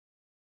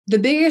The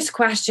biggest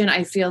question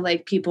I feel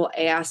like people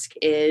ask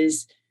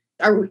is,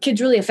 are kids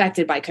really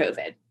affected by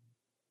COVID?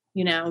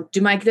 You know,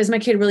 does my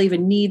kid really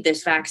even need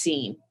this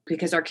vaccine?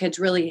 Because are kids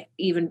really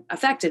even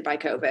affected by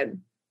COVID?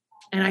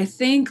 And I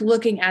think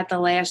looking at the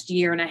last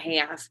year and a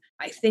half,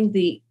 I think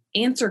the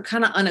answer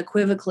kind of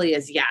unequivocally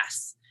is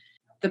yes.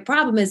 The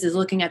problem is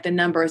looking at the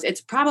numbers, it's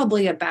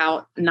probably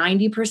about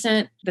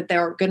 90% that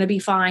they're going to be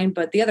fine,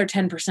 but the other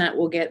 10%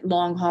 will get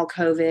long haul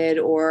COVID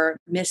or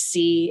miss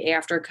C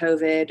after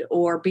COVID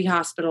or be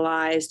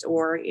hospitalized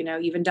or,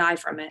 even die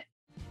from it.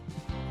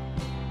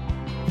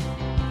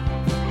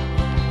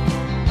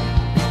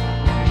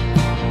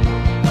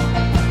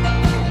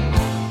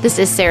 This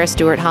is Sarah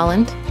Stewart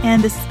Holland.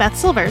 And this is Beth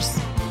Silvers.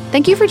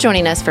 Thank you for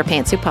joining us for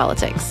Pantsuit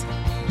Politics.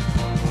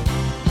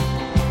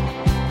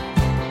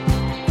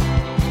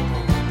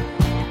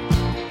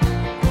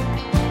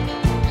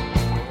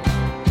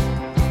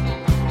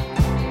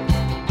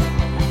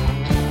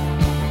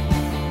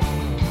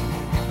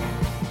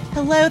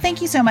 Hello,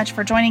 thank you so much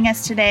for joining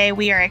us today.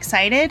 We are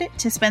excited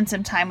to spend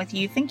some time with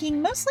you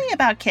thinking mostly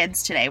about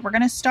kids today. We're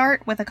going to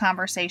start with a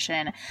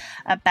conversation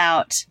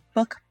about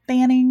book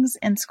bannings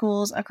in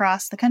schools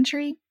across the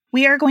country.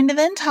 We are going to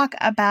then talk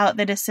about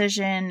the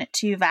decision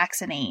to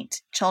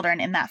vaccinate children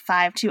in that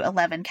 5 to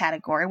 11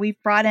 category.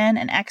 We've brought in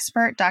an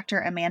expert, Dr.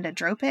 Amanda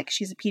Dropic.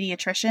 She's a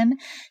pediatrician.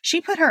 She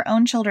put her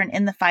own children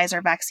in the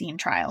Pfizer vaccine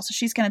trial. So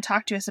she's going to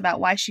talk to us about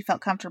why she felt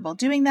comfortable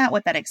doing that,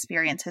 what that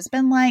experience has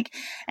been like,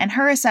 and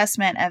her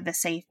assessment of the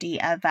safety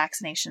of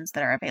vaccinations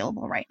that are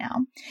available right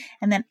now.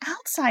 And then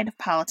outside of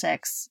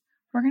politics,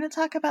 we're going to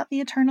talk about the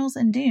Eternals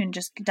and Dune,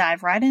 just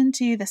dive right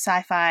into the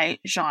sci-fi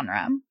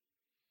genre.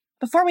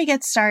 Before we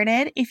get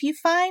started, if you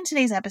find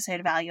today's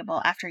episode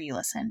valuable after you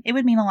listen, it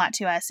would mean a lot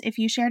to us if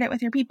you shared it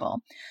with your people.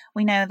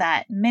 We know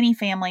that many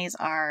families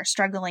are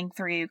struggling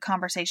through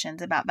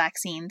conversations about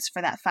vaccines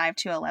for that 5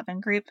 to 11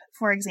 group,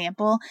 for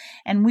example,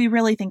 and we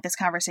really think this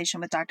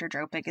conversation with Dr.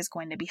 Dropic is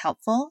going to be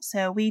helpful.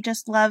 So we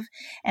just love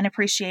and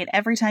appreciate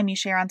every time you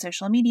share on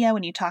social media,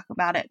 when you talk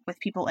about it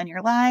with people in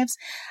your lives.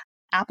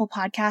 Apple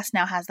Podcasts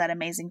now has that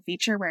amazing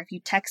feature where if you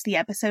text the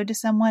episode to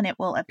someone, it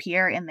will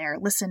appear in their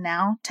Listen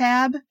Now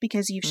tab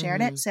because you've shared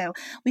it. So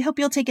we hope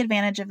you'll take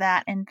advantage of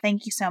that. And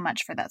thank you so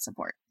much for that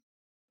support.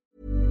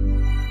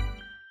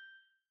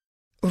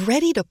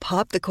 Ready to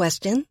pop the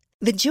question?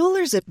 The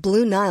jewelers at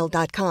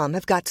BlueNile.com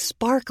have got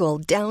sparkle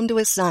down to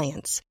a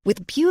science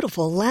with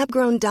beautiful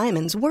lab-grown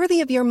diamonds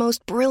worthy of your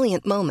most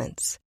brilliant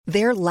moments.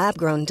 Their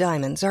lab-grown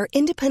diamonds are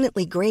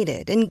independently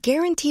graded and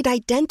guaranteed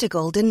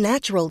identical to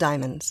natural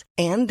diamonds.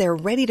 And they're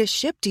ready to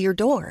ship to your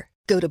door.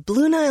 Go to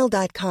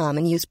BlueNile.com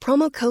and use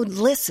promo code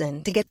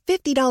LISTEN to get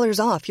 $50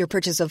 off your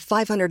purchase of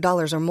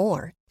 $500 or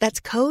more. That's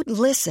code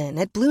LISTEN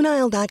at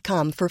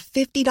BlueNile.com for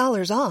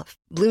 $50 off.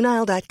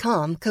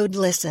 BlueNile.com, code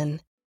LISTEN.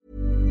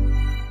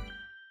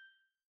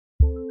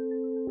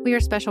 We are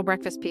special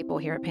breakfast people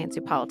here at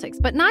Pantsuit Politics,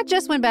 but not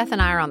just when Beth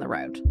and I are on the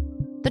road.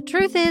 The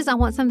truth is, I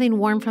want something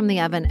warm from the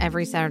oven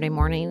every Saturday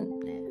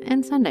morning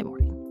and Sunday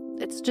morning.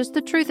 It's just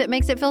the truth. It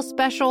makes it feel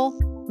special,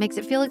 makes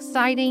it feel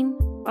exciting.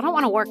 I don't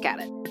want to work at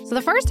it. So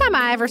the first time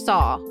I ever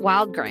saw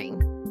Wild Grain,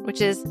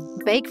 which is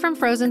bake from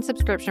frozen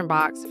subscription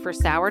box for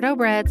sourdough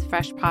breads,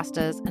 fresh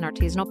pastas, and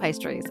artisanal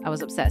pastries, I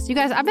was obsessed. You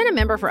guys, I've been a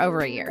member for over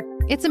a year.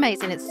 It's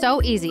amazing. It's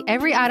so easy.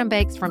 Every item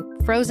bakes from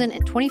frozen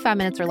in 25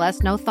 minutes or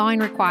less, no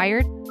thawing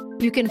required.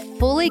 You can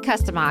fully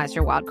customize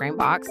your Wild Grain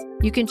box.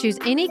 You can choose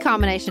any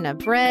combination of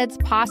breads,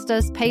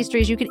 pastas,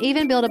 pastries. You can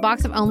even build a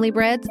box of only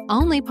breads,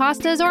 only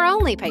pastas, or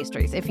only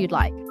pastries if you'd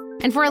like.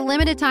 And for a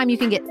limited time, you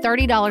can get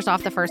 $30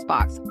 off the first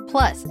box,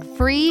 plus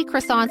free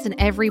croissants in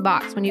every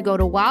box when you go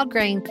to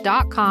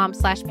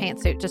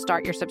wildgrain.com/pantsuit to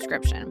start your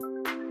subscription.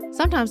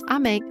 Sometimes I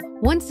make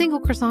one single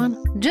croissant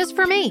just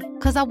for me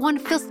because I want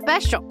to feel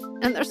special,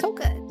 and they're so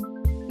good.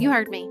 You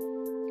heard me.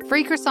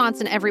 Free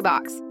croissants in every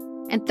box.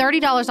 And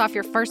 $30 off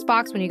your first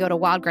box when you go to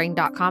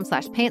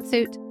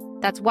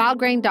wildgrain.com/pantsuit. That's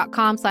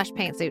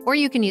wildgrain.com/pantsuit. Or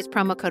you can use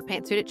promo code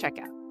pantsuit at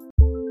checkout.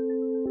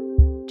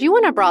 Do you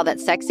want a bra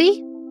that's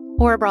sexy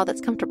or a bra that's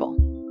comfortable?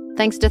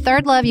 Thanks to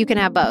Third Love, you can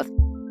have both.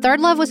 Third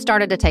Love was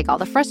started to take all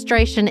the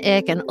frustration,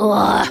 ick, and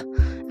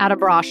out of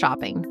bra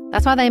shopping.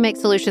 That's why they make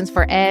solutions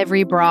for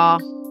every bra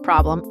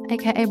problem,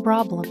 aka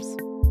problems.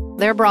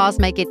 Their bras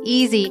make it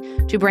easy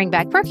to bring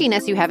back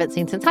perkiness you haven't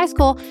seen since high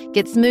school,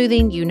 get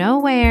smoothing you know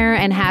where,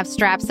 and have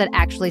straps that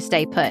actually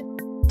stay put.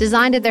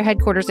 Designed at their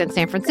headquarters in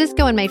San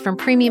Francisco and made from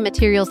premium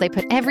materials, they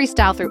put every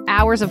style through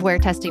hours of wear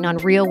testing on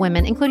real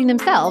women, including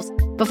themselves,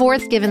 before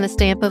it's given the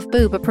stamp of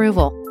boob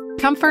approval.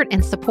 Comfort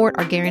and support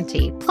are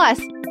guaranteed. Plus,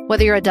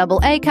 whether you're a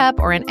double A cup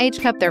or an H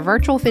cup, their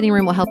virtual fitting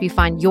room will help you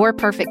find your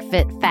perfect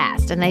fit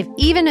fast. And they've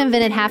even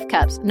invented half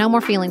cups. No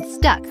more feeling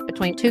stuck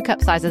between two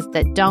cup sizes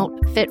that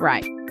don't fit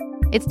right.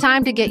 It's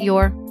time to get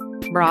your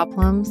bra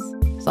plums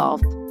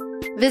solved.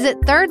 Visit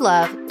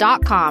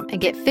thirdlove.com and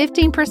get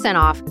 15%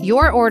 off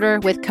your order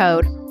with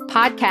code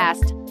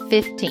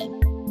PODCAST15.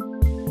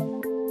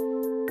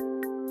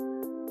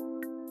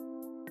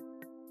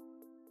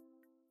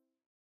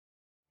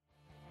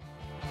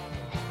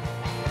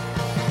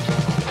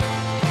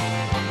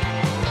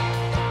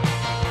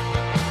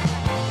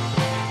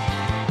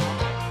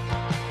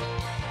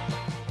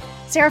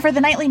 Sarah, for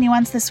the Nightly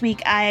Nuance this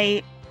week,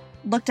 I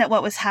looked at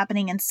what was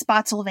happening in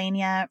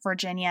Spotsylvania,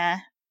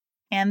 Virginia.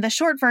 And the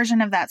short version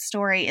of that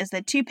story is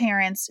that two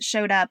parents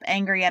showed up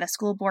angry at a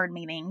school board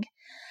meeting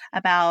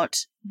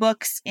about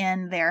books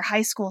in their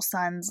high school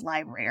son's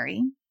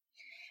library.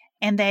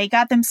 And they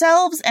got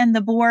themselves and the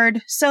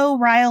board so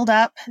riled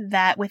up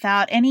that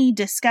without any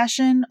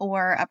discussion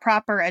or a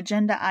proper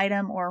agenda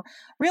item or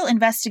real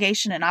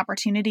investigation and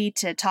opportunity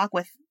to talk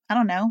with,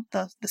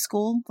 the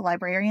school, the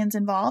librarians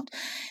involved,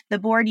 the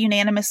board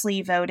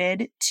unanimously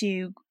voted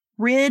to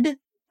rid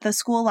the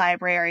school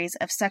libraries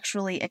of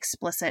sexually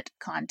explicit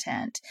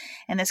content.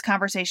 And this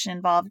conversation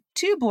involved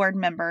two board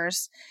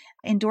members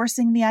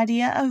endorsing the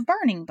idea of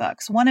burning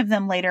books. One of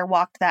them later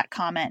walked that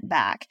comment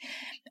back.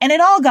 And it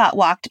all got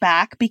walked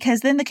back because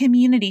then the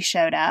community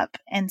showed up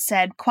and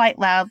said quite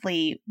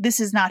loudly,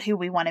 this is not who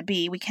we want to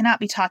be. We cannot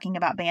be talking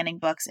about banning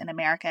books in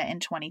America in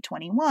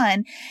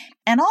 2021.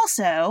 And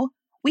also,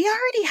 we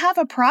already have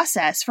a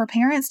process for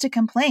parents to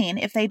complain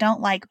if they don't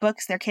like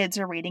books their kids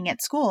are reading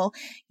at school.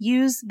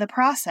 Use the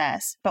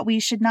process, but we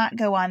should not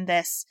go on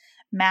this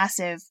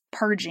massive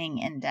purging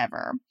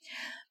endeavor.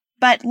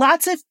 But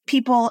lots of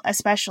people,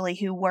 especially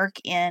who work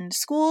in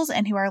schools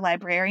and who are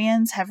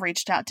librarians, have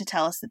reached out to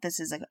tell us that this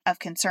is of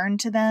concern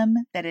to them,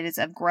 that it is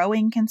of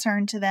growing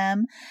concern to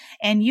them.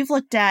 And you've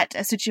looked at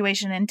a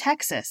situation in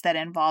Texas that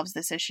involves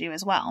this issue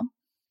as well.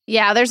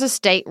 Yeah, there's a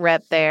state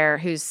rep there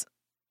who's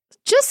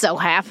just so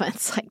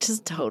happens,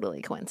 just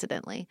totally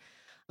coincidentally,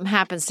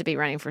 happens to be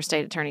running for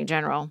state attorney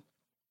general.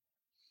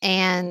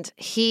 And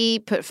he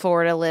put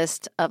forward a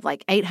list of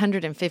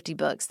 850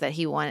 books that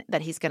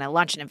he's going to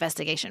launch an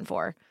investigation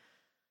for.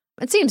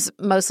 It seems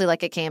mostly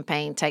like a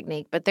campaign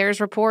technique, but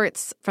there's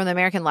reports from the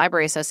American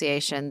Library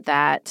Association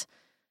that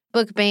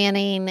book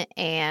banning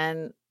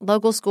and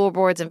local school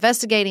boards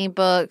investigating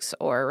books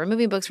or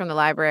removing books from the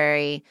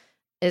library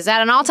is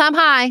at an all-time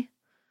high.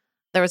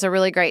 There was a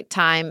really great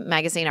Time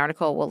magazine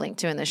article we'll link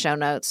to in the show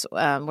notes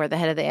where the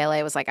head of the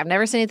ALA was like, I've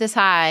never seen it this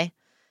high.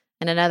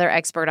 And another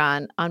expert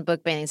on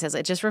book banning says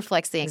it just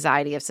reflects the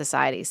anxiety of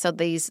society. So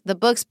the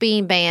books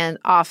being banned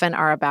often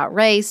are about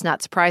race,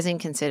 not surprising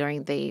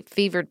considering the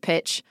fevered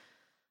pitch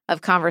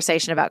of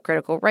conversation about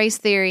critical race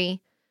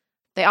theory.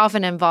 They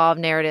often involve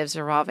narratives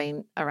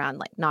revolving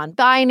around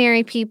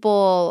non-binary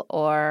people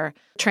or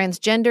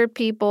transgendered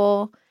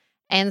people.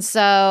 And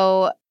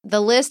so the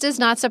list is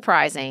not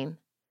surprising.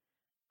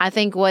 I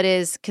think what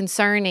is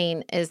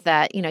concerning is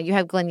that, you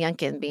have Glenn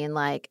Youngkin being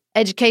like,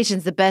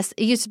 education's the best.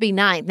 It used to be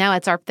ninth. Now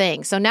it's our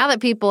thing. So now that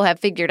people have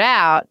figured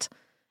out,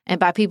 and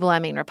by people I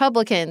mean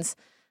Republicans,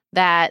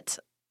 that,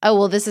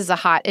 this is a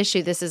hot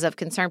issue. This is of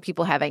concern.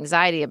 People have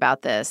anxiety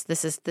about this.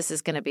 This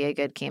is going to be a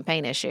good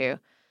campaign issue.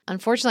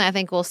 Unfortunately, I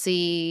think we'll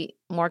see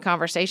more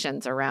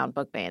conversations around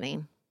book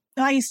banning.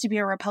 I used to be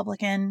a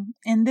Republican,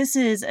 and this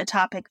is a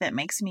topic that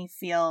makes me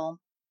feel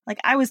like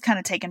I was kind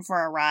of taken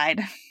for a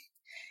ride.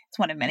 It's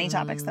one of many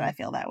topics that I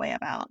feel that way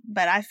about.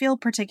 But I feel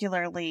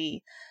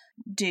particularly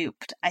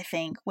duped, I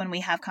think, when we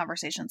have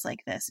conversations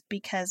like this,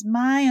 because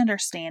my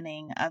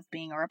understanding of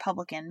being a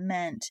Republican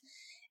meant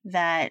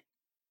that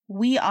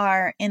we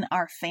are, in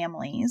our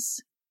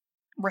families,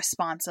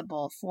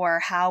 responsible for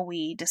how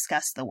we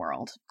discuss the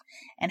world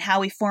and how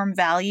we form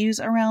values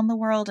around the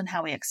world and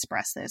how we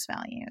express those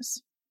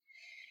values.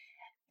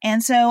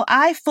 And so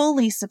I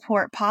fully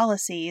support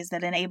policies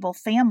that enable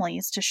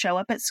families to show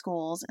up at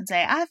schools and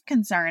say, I have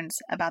concerns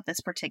about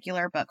this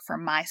particular book for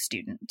my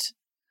student.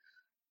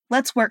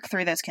 Let's work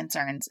through those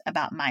concerns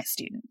about my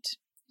student.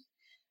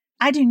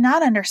 I do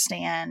not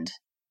understand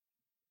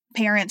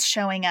parents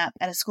showing up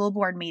at a school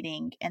board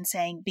meeting and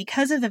saying,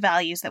 because of the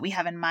values that we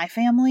have in my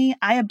family,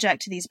 I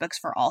object to these books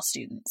for all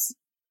students.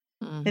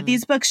 Mm-hmm. That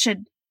these books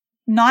should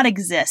not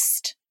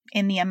exist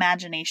in the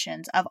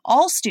imaginations of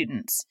all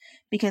students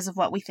because of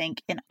what we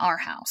think in our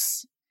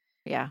house.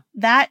 Yeah.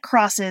 That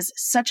crosses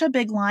such a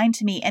big line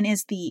to me and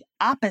is the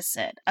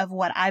opposite of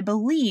what I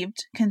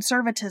believed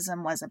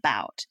conservatism was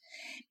about.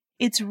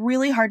 It's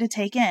really hard to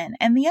take in.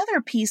 And the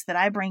other piece that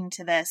I bring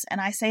to this, and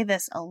I say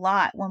this a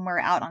lot when we're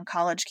out on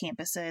college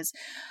campuses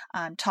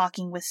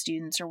talking with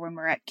students or when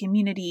we're at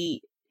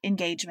community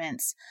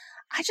engagements,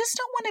 I just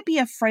don't want to be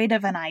afraid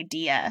of an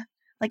idea.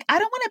 I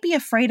don't want to be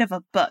afraid of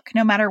a book,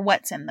 no matter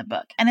what's in the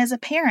book. And as a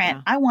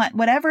parent, I want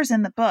whatever's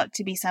in the book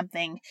to be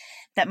something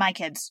that my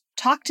kids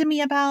talk to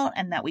me about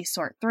and that we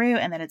sort through,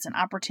 and that it's an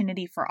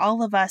opportunity for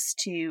all of us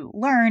to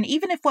learn,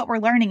 even if what we're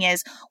learning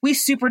is we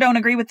super don't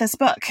agree with this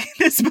book.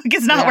 This book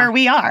is not where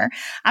we are.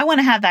 I want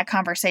to have that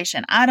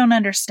conversation. I don't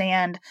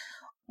understand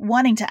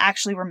wanting to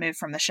actually remove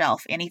from the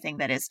shelf anything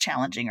that is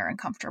challenging or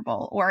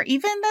uncomfortable, or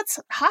even that's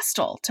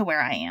hostile to where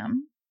I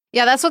am.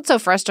 Yeah, that's what's so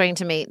frustrating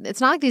to me.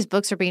 It's not like these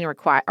books are being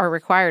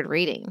required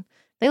reading.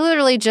 They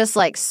literally just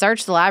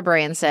searched the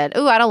library and said,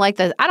 "Ooh, I don't like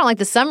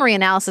the summary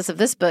analysis of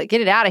this book.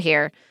 Get it out of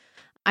here."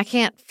 I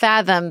can't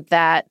fathom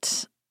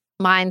that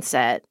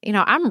mindset.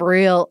 I'm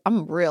real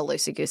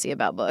loosey-goosey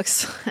about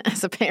books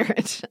as a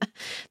parent.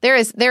 There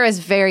is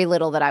very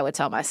little that I would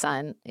tell my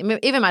son,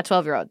 even my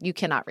 12-year-old, you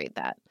cannot read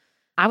that.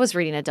 I was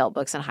reading adult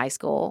books in high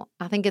school.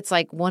 I think it's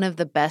like one of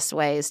the best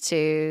ways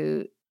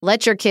to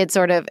let your kids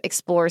sort of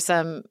explore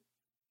some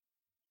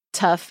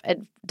tough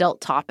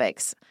adult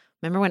topics.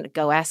 Remember when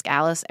Go Ask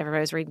Alice?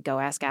 Everybody was reading Go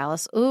Ask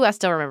Alice. Ooh, I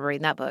still remember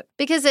reading that book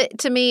because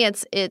to me,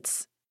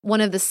 it's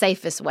one of the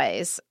safest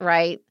ways,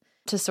 right,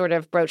 to sort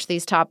of broach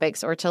these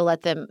topics or to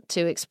let them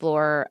to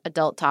explore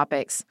adult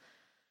topics.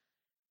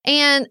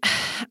 And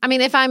I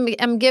mean, if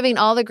I'm giving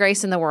all the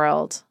grace in the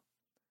world,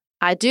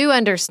 I do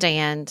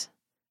understand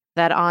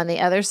that on the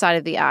other side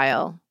of the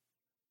aisle,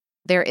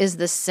 there is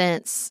the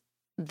sense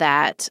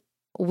that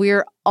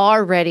we're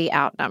already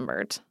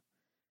outnumbered.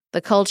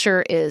 The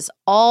culture is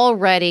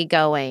already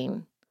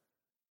going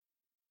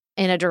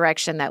in a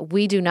direction that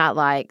we do not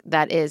like,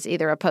 that is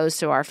either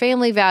opposed to our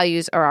family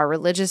values or our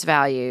religious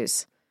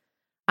values.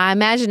 I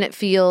imagine it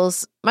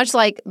feels much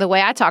like the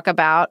way I talk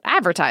about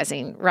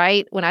advertising,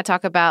 right? When I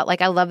talk about,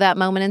 like, I love that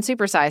moment in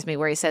Super Size Me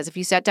where he says, if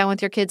you sat down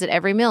with your kids at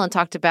every meal and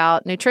talked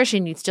about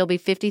nutrition, you'd still be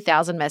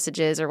 50,000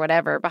 messages or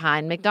whatever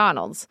behind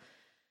McDonald's.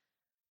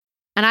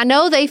 And I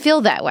know they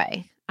feel that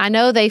way. I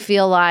know they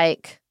feel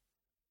like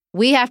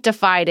we have to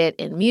fight it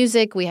in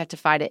music. We have to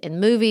fight it in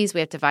movies. We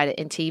have to fight it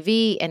in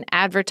TV and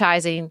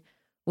advertising.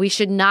 We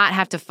should not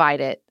have to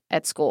fight it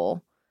at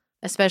school,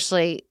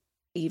 especially,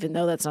 even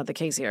though that's not the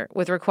case here,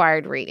 with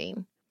required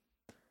reading.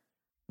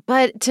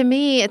 But to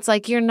me, it's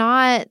like you're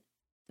not,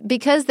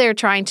 because they're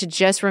trying to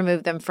just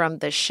remove them from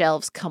the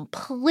shelves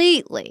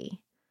completely,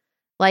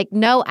 like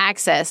no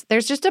access.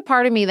 There's just a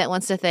part of me that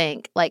wants to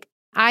think, like,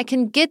 I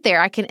can get there.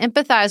 I can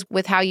empathize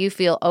with how you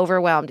feel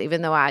overwhelmed,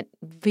 even though I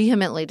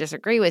vehemently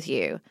disagree with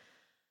you.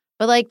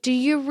 But, like, do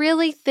you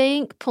really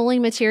think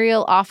pulling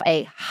material off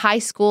a high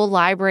school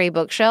library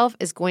bookshelf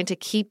is going to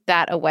keep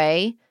that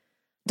away?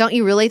 Don't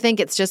you really think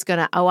it's just going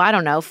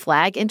to,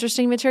 flag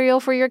interesting material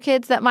for your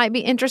kids that might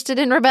be interested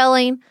in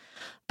rebelling?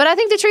 But I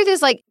think the truth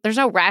is, like, there's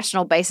no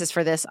rational basis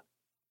for this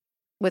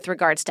with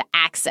regards to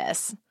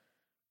access,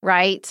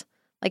 right?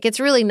 Like,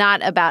 it's really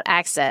not about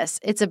access.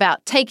 It's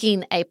about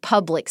taking a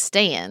public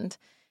stand.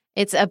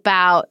 It's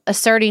about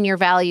asserting your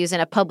values in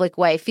a public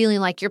way,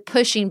 feeling like you're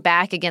pushing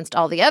back against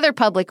all the other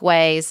public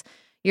ways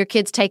your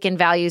kids take in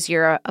values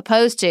you're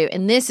opposed to.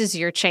 And this is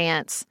your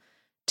chance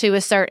to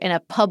assert in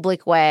a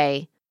public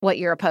way what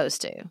you're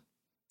opposed to.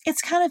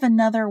 It's kind of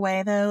another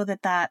way, though,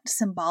 that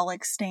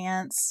symbolic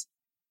stance,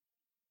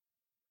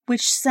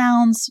 which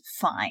sounds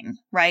fine,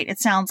 right? It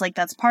sounds like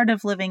that's part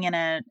of living in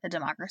a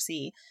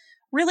democracy,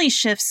 really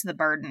shifts the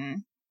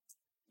burden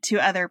to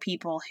other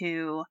people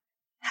who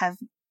have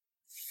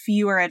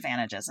fewer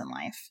advantages in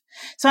life.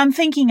 So I'm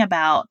thinking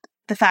about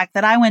the fact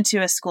that I went to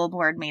a school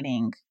board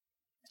meeting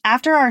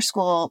after our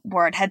school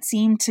board had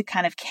seemed to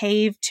kind of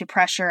cave to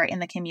pressure in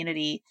the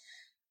community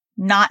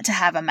not to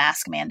have a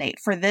mask mandate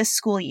for this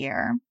school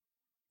year.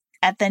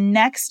 At the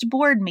next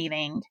board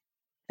meeting,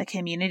 the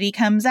community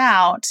comes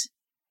out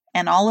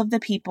and all of the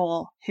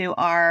people who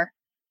are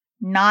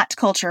not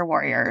culture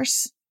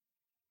warriors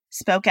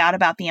spoke out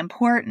about the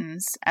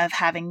importance of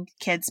having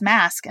kids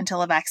mask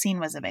until a vaccine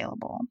was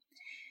available.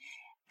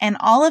 And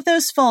all of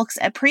those folks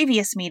at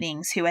previous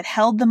meetings who had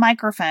held the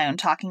microphone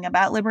talking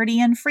about liberty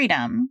and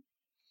freedom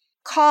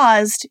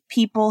caused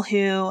people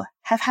who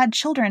have had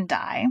children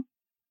die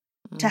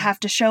to have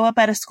to show up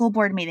at a school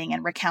board meeting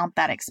and recount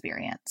that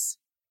experience.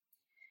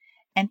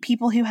 And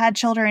people who had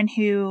children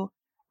who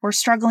were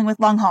struggling with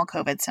long haul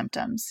COVID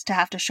symptoms to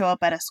have to show up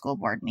at a school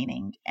board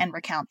meeting and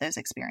recount those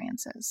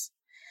experiences.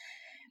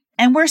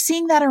 And we're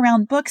seeing that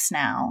around books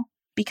now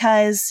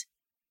because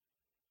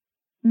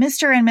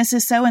Mr. and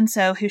Mrs.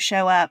 So-and-so who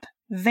show up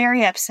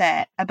very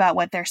upset about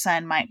what their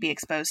son might be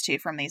exposed to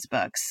from these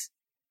books.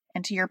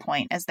 And to your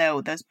point, as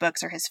though those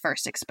books are his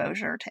first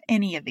exposure to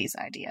any of these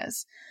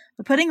ideas.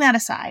 But putting that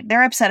aside,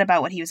 they're upset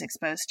about what he was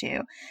exposed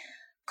to.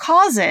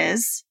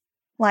 Causes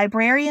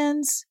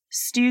librarians,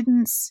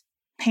 students,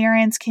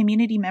 parents,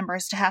 community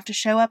members to have to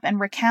show up and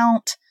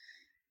recount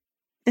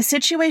the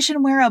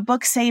situation where a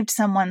book saved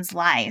someone's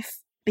life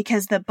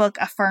because the book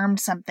affirmed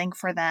something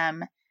for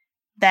them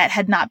that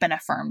had not been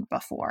affirmed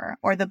before,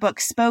 or the book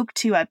spoke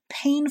to a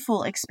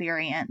painful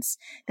experience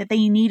that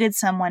they needed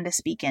someone to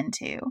speak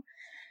into.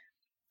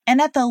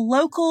 And at the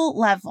local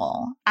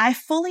level, I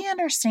fully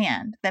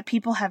understand that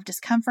people have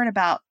discomfort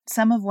about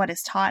some of what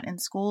is taught in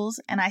schools,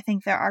 and I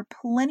think there are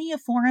plenty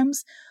of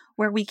forums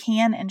where we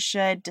can and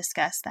should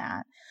discuss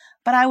that.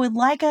 But I would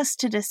like us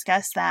to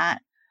discuss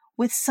that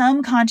with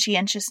some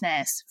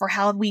conscientiousness for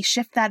how we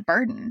shift that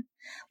burden.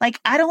 Like,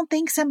 I don't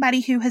think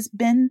somebody who has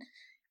been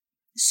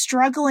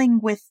struggling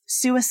with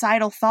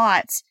suicidal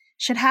thoughts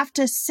should have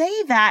to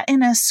say that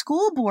in a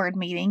school board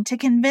meeting to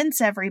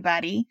convince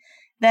everybody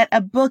that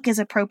a book is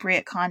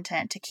appropriate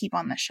content to keep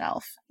on the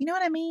shelf. You know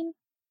what I mean?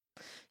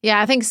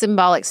 Yeah, I think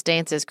symbolic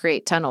stances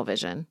create tunnel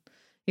vision.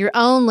 You're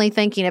only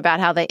thinking about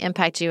how they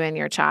impact you and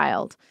your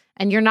child.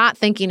 And you're not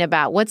thinking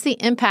about what's the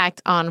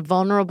impact on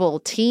vulnerable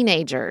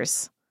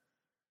teenagers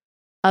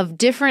of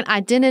different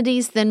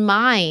identities than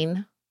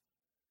mine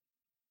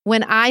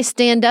when I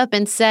stand up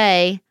and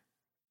say,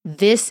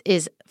 this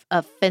is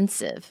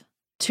offensive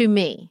to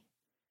me.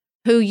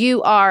 who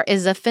you are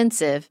is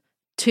offensive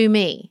to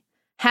me.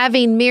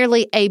 Having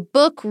merely a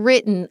book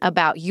written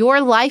about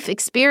your life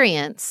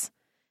experience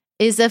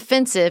is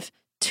offensive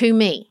to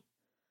me.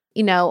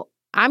 You know,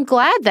 I'm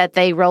glad that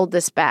they rolled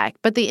this back,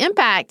 but the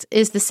impact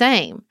is the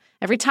same.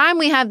 Every time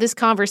we have this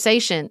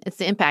conversation, it's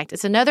the impact.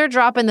 It's another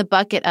drop in the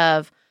bucket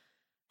of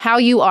how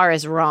you are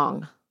is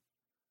wrong.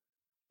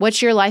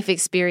 What your life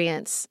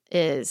experience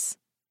is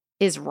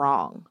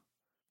wrong.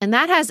 And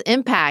that has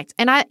impact.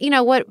 And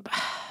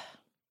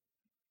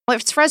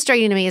what's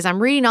frustrating to me is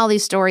I'm reading all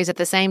these stories at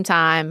the same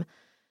time.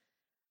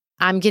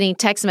 I'm getting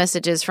text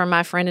messages from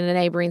my friend in a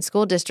neighboring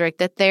school district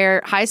that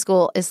their high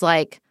school is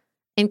like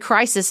in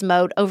crisis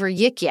mode over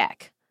Yik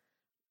Yak.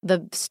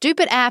 The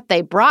stupid app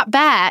they brought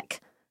back,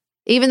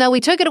 even though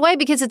we took it away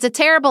because it's a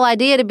terrible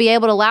idea to be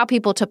able to allow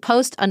people to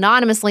post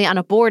anonymously on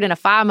a board in a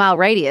 5-mile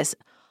radius.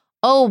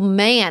 Oh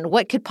man,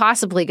 what could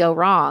possibly go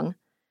wrong?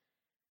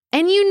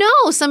 And you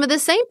know, some of the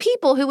same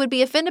people who would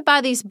be offended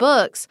by these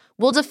books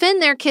will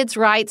defend their kids'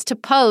 rights to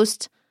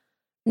post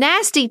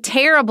nasty,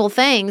 terrible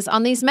things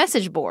on these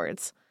message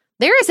boards.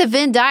 There is a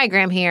Venn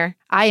diagram here,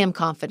 I am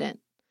confident.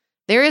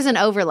 There is an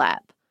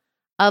overlap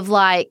of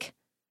like,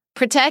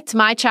 protect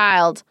my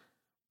child,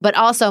 but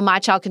also my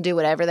child can do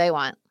whatever they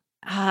want.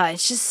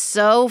 It's just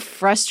so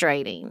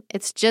frustrating.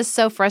 It's just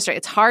so frustrating.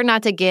 It's hard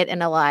not to get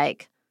into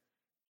like,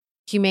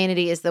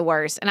 humanity is the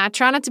worst. And I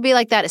try not to be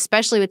like that,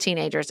 especially with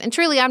teenagers. And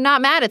truly, I'm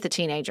not mad at the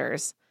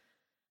teenagers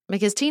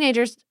because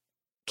teenagers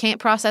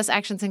can't process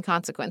actions and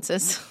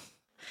consequences.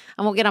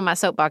 I won't get on my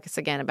soapbox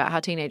again about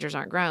how teenagers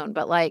aren't grown,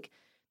 but like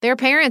their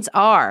parents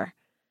are.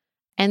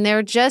 And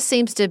there just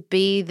seems to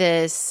be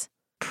this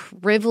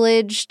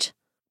privileged,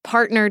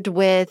 partnered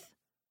with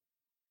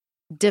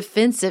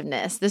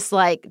defensiveness, this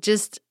like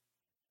just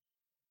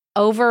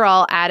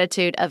overall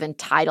attitude of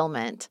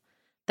entitlement.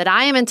 That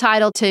I am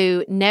entitled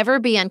to never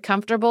be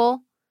uncomfortable.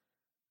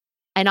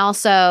 And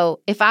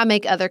also, if I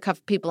make other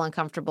people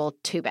uncomfortable,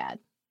 too bad.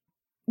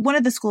 One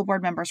of the school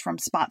board members from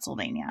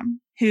Spotsylvania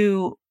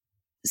who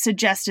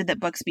suggested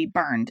that books be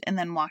burned and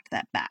then walked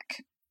that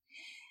back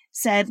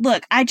said,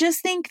 look, I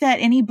just think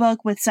that any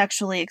book with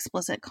sexually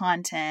explicit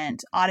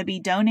content ought to be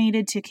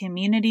donated to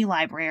community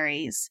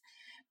libraries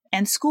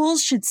and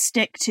schools should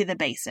stick to the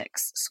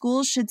basics.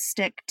 Schools should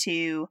stick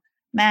to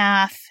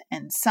math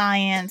and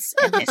science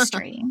and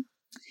history.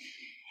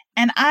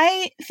 And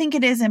I think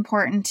it is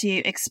important to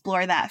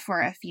explore that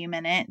for a few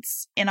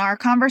minutes in our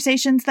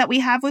conversations that we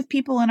have with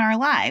people in our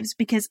lives,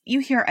 because you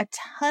hear a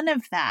ton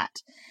of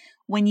that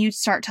when you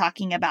start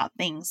talking about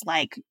things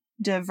like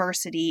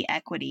diversity,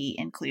 equity,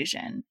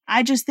 inclusion.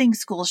 I just think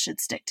schools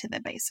should stick to the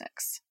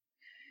basics.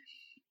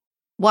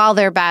 While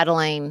they're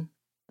battling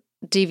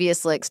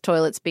devious licks,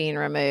 toilets being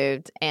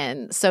removed,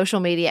 and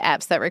social media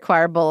apps that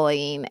require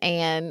bullying,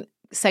 and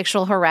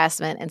sexual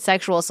harassment and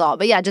sexual assault.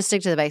 But yeah, just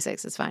stick to the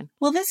basics. It's fine.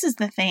 Well, this is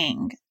the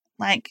thing.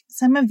 Like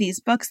some of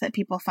these books that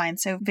people find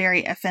so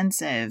very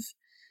offensive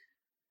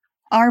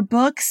are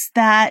books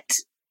that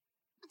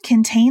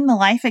contain the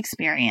life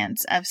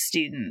experience of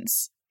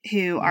students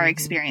who are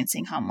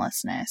experiencing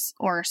homelessness,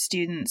 or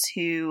students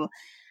who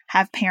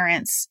have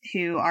parents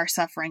who are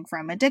suffering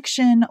from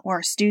addiction,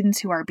 or students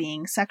who are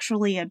being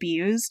sexually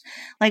abused.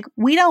 Like,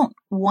 we don't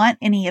want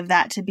any of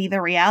that to be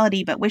the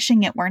reality, but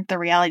wishing it weren't the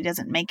reality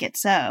doesn't make it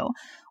so.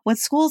 What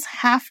schools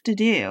have to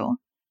do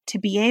to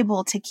be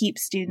able to keep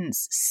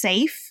students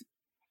safe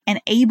and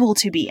able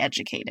to be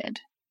educated,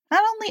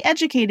 not only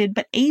educated,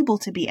 but able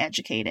to be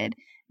educated,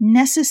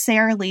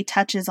 necessarily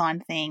touches on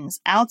things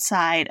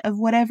outside of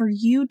whatever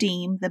you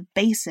deem the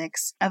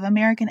basics of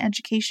American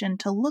education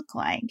to look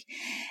like.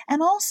 And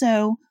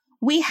also,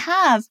 we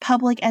have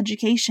public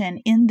education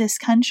in this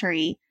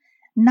country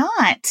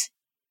not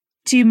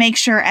to make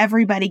sure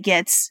everybody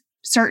gets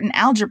certain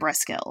algebra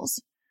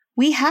skills.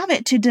 We have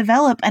it to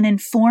develop an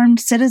informed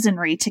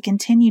citizenry to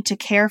continue to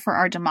care for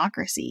our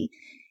democracy.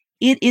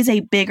 It is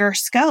a bigger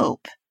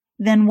scope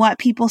than what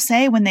people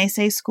say when they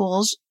say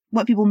schools,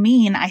 what people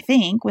mean, I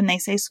think, when they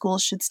say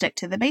schools should stick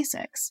to the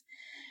basics.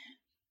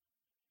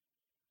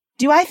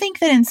 Do I think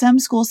that in some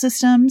school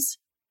systems,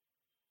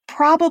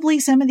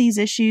 probably some of these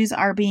issues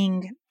are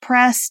being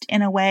pressed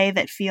in a way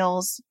that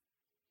feels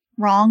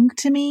wrong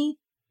to me?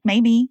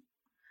 Maybe.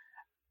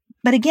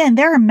 But again,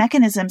 there are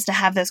mechanisms to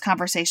have those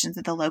conversations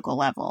at the local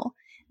level.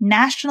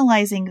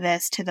 Nationalizing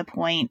this to the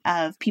point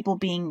of people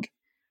being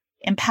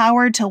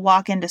empowered to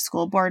walk into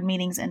school board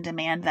meetings and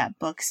demand that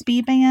books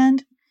be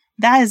banned,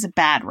 that is a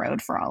bad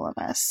road for all of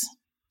us.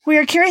 We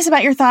are curious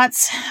about your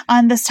thoughts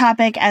on this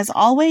topic. As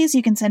always,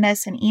 you can send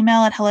us an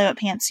email at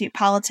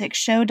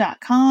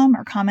hello@pantsuitpoliticsshow.com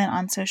or comment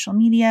on social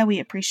media. We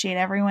appreciate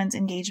everyone's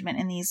engagement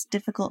in these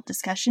difficult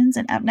discussions.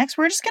 And up next,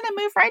 we're just going to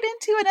move right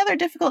into another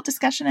difficult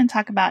discussion and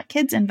talk about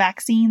kids and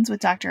vaccines with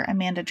Dr.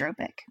 Amanda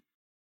Dropic.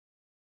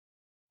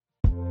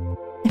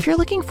 If you're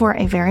looking for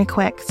a very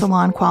quick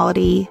salon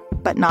quality,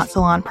 but not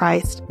salon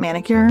priced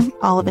manicure,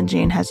 Olive &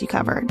 June has you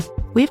covered.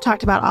 We've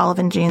talked about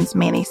Olive & June's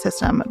Mani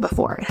system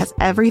before. It has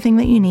everything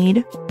that you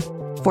need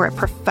for a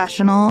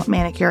professional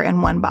manicure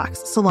in one box.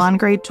 Salon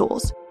grade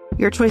tools,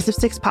 your choice of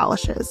 6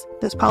 polishes.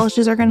 Those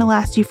polishes are going to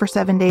last you for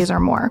 7 days or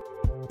more.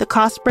 The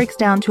cost breaks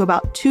down to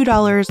about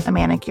 $2 a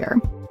manicure.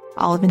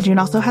 Olive & June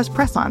also has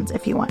press-ons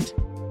if you want.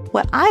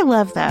 What I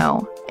love,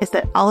 though, is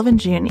that Olive &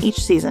 June each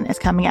season is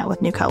coming out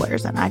with new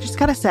colors, and I just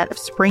got a set of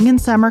spring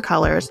and summer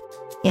colors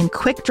in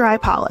quick dry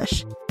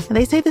polish. And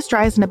they say this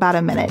dries in about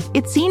a minute.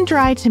 It seemed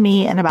dry to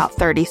me in about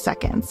 30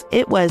 seconds.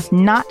 It was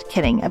not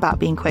kidding about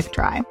being quick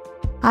dry.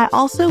 I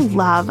also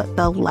love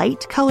the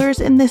light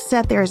colors in this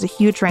set. There is a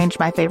huge range.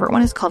 My favorite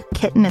one is called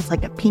Kitten. It's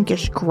like a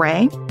pinkish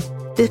gray.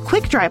 The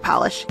quick dry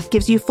polish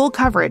gives you full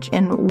coverage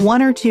in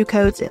 1 or 2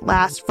 coats. It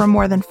lasts for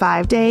more than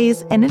 5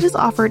 days, and it is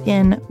offered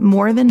in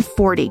more than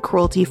 40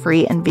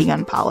 cruelty-free and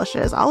vegan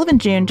polishes. Olive &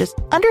 June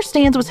just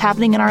understands what's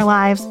happening in our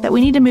lives, that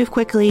we need to move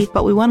quickly,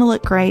 but we want to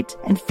look great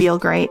and feel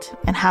great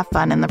and have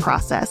fun in the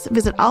process.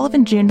 Visit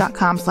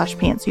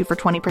oliveandjune.com/pantsuit for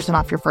 20%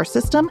 off your first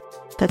system.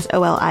 That's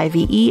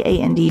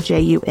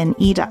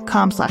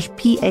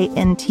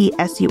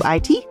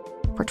oliveandjune.com/pantsuit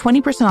for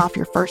 20% off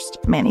your first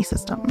mani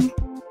system.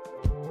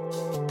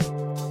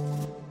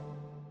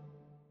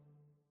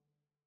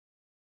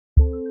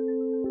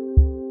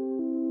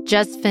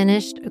 Just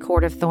finished A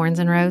Court of Thorns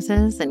and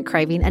Roses and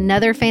craving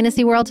another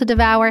fantasy world to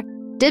devour?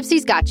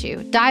 Dipsy's got you.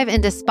 Dive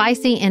into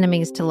spicy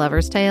enemies to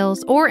lovers'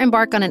 tales or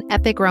embark on an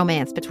epic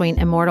romance between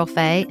immortal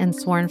fae and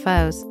sworn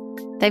foes.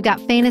 They've got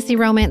fantasy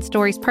romance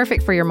stories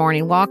perfect for your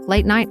morning walk,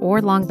 late night,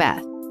 or long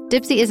bath.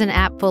 Dipsy is an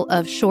app full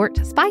of short,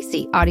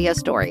 spicy audio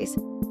stories.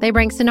 They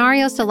bring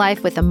scenarios to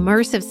life with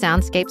immersive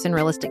soundscapes and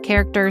realistic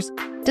characters.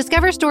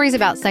 Discover stories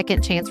about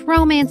second chance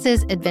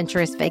romances,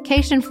 adventurous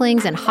vacation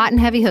flings, and hot and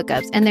heavy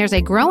hookups. And there's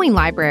a growing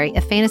library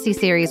of fantasy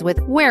series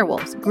with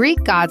werewolves,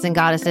 Greek gods and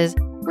goddesses,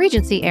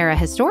 Regency-era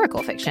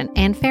historical fiction,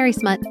 and fairy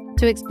smut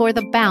to explore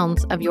the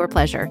bounds of your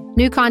pleasure.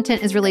 New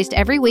content is released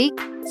every week,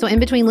 so in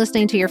between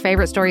listening to your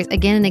favorite stories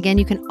again and again,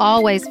 you can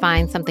always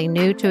find something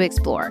new to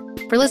explore.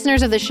 For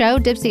listeners of the show,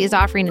 Dipsy is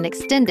offering an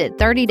extended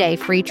 30-day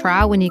free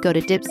trial when you go to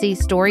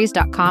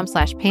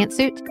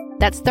dipsystories.com/pantsuit.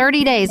 That's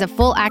 30 days of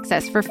full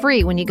access for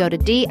free when you go to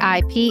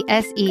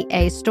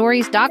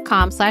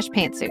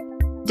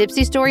dipseastories.com/pantsuit.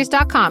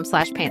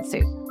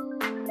 dipsystories.com/pantsuit.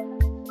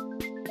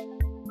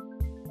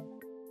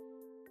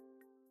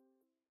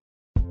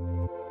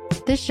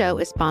 This show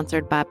is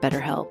sponsored by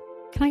BetterHelp.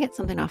 Can I get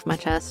something off my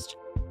chest?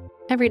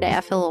 Every day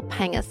I feel a little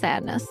pang of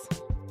sadness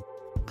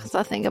because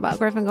I think about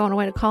Griffin going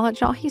away to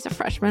college. Y'all, he's a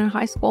freshman in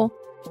high school.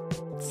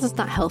 This is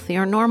not healthy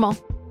or normal.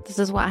 This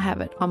is why I have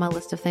it on my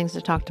list of things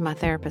to talk to my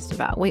therapist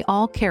about. We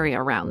all carry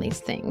around these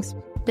things,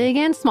 big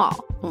and small.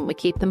 When we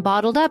keep them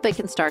bottled up, it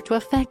can start to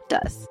affect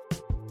us.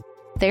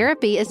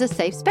 Therapy is a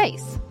safe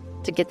space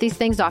to get these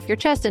things off your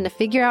chest and to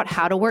figure out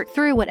how to work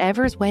through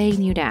whatever's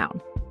weighing you down.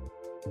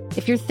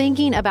 If you're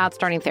thinking about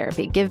starting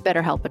therapy, give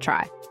BetterHelp a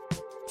try.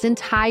 It's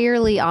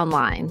entirely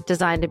online,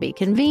 designed to be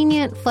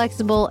convenient,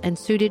 flexible, and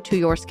suited to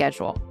your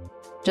schedule.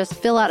 Just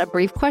fill out a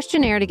brief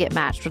questionnaire to get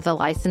matched with a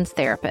licensed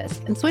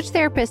therapist and switch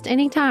therapists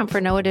anytime for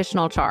no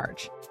additional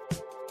charge.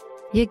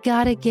 You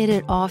gotta get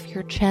it off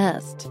your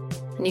chest.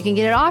 And you can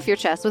get it off your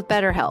chest with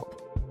BetterHelp.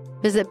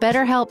 Visit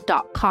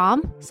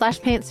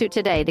betterhelp.com/pantsuit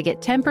today to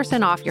get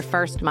 10% off your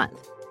first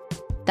month.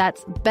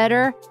 That's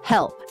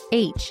BetterHelp,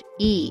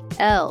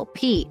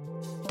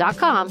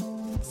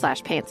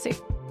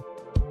 HELP.com/pantsuit.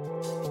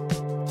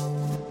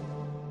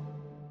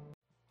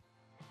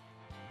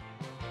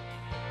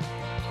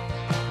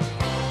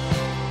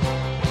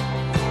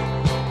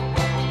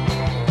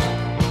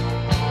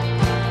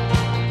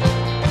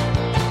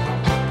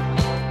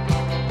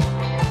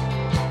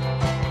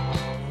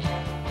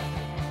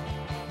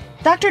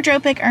 Dr.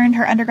 Dropic earned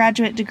her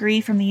undergraduate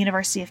degree from the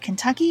University of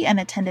Kentucky and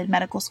attended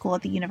medical school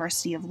at the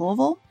University of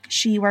Louisville.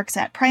 She works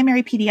at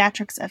Primary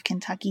Pediatrics of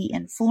Kentucky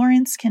in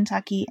Florence,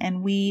 Kentucky,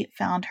 and we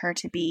found her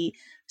to be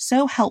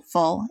so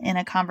helpful in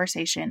a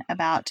conversation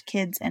about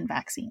kids and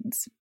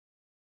vaccines.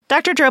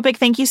 Dr. Dropic,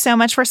 thank you so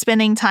much for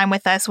spending time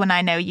with us when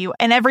I know you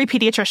and every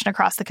pediatrician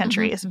across the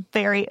country is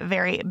very,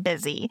 very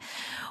busy.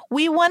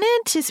 We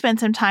wanted to spend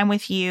some time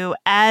with you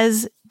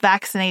as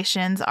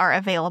vaccinations are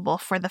available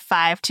for the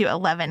 5 to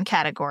 11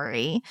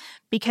 category,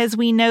 because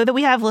we know that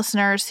we have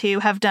listeners who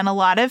have done a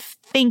lot of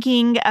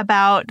thinking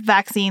about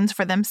vaccines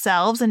for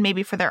themselves and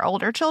maybe for their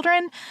older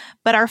children,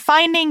 but are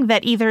finding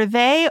that either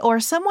they or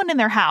someone in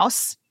their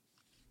house,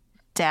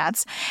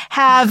 dads,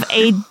 have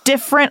a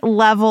different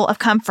level of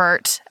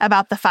comfort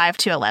about the 5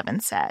 to 11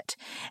 set.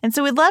 And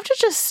so we'd love to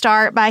just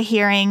start by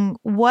hearing,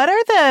 what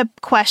are the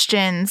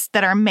questions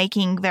that are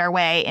making their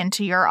way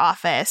into your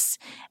office?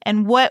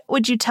 And what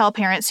would you tell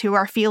parents who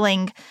are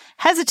feeling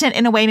hesitant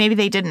in a way maybe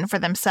they didn't for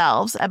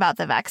themselves about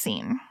the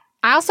vaccine?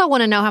 I also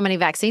want to know how many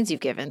vaccines you've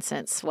given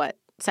since,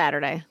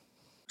 Saturday?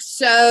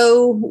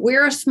 So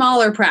we're a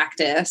smaller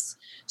practice.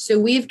 So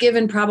we've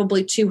given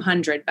probably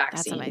 200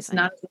 vaccines,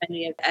 not as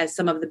many as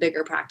some of the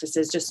bigger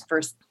practices, just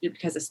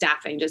because of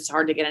staffing. Just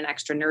hard to get an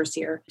extra nurse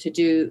here to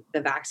do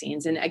the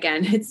vaccines. And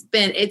again,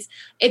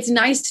 it's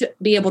nice to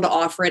be able to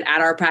offer it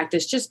at our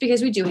practice, just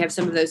because we do have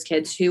some of those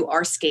kids who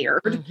are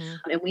scared,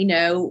 and we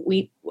know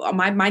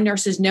my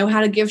nurses know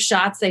how to give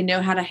shots. They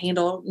know how to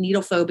handle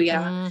needle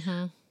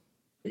phobia.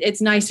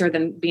 It's nicer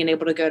than being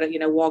able to go to,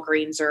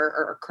 Walgreens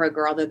or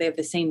Kroger, although they have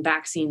the same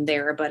vaccine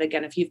there. But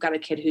again, if you've got a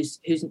kid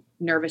who's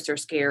nervous or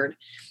scared,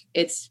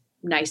 it's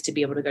nice to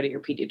be able to go to your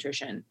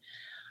pediatrician.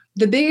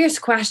 The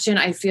biggest question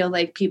I feel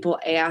like people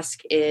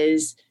ask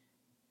is,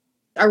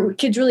 are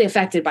kids really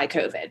affected by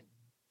COVID?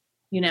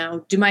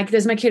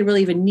 Does my kid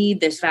really even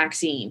need this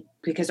vaccine?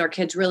 Because our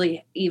kids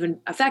really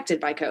even affected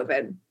by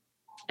COVID?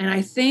 And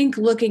I think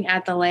looking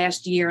at the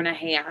last year and a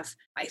half,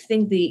 I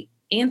think the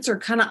answer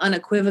kind of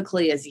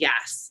unequivocally is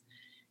yes.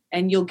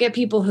 And you'll get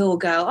people who will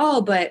go,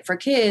 oh, but for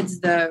kids,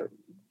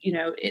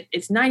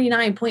 it's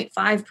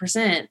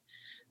 99.5%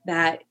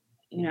 that,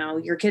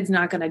 your kid's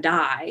not going to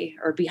die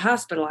or be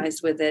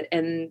hospitalized with it.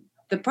 And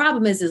the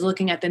problem is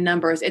looking at the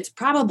numbers, it's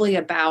probably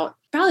a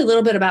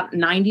little bit about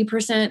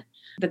 90%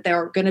 that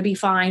they're going to be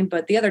fine,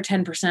 but the other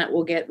 10%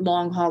 will get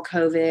long haul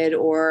COVID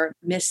or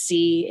miss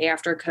C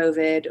after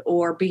COVID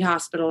or be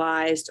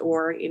hospitalized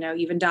or,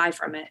 even die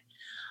from it.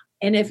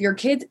 And if your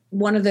kid's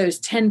one of those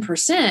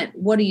 10%,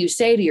 what do you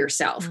say to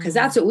yourself? Because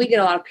that's what we get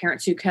a lot of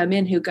parents who come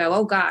in who go,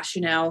 oh gosh,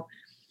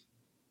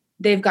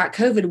 they've got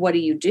COVID. What do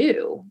you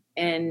do?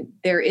 And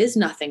there is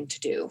nothing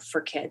to do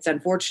for kids.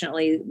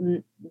 Unfortunately,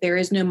 there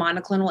is no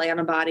monoclonal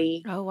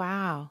antibody. Oh,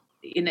 wow.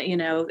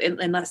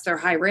 Unless they're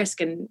high risk.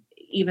 And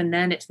even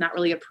then it's not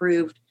really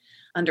approved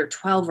under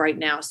 12 right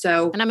now.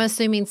 So, and I'm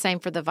assuming same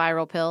for the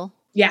viral pill.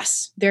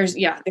 Yes, there is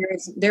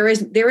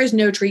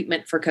no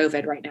treatment for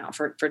COVID right now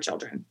for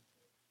children.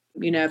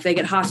 If they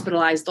get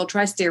hospitalized, they'll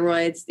try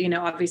steroids,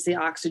 obviously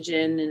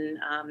oxygen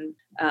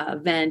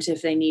and vent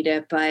if they need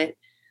it. But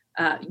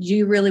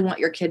you really want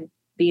your kid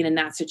being in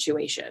that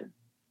situation,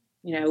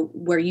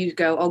 where you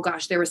go, oh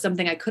gosh, there was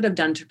something I could have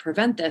done to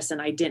prevent this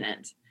and I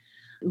didn't.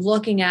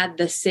 Looking at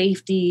the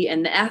safety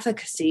and the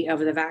efficacy of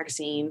the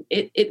vaccine,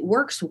 it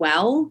works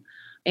well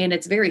and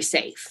it's very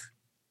safe.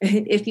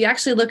 If you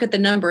actually look at the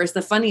numbers,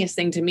 the funniest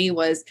thing to me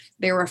was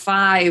there were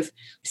 5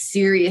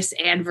 serious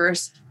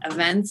adverse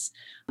events.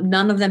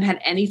 None of them had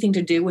anything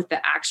to do with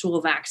the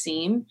actual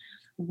vaccine.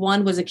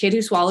 One was a kid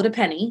who swallowed a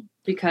penny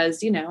because,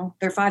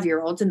 they're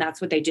 5-year-olds and that's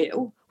what they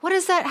do. What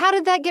is that? How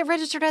did that get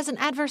registered as an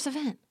adverse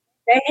event?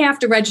 They have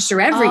to register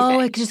everything.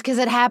 Oh, just because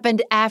it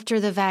happened after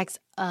the vaccine.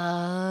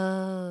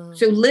 Oh.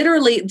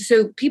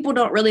 So people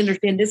don't really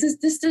understand. This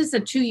is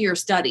a 2-year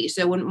study.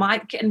 So when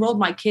I enrolled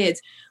my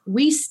kids,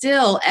 we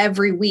still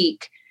every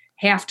week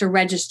have to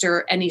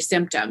register any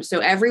symptoms. So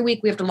every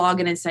week we have to log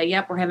in and say,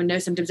 yep, we're having no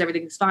symptoms,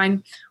 everything's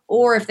fine.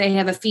 Or if they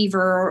have a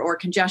fever or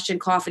congestion,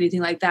 cough,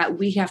 anything like that,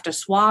 we have to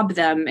swab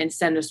them and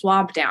send a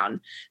swab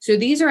down. So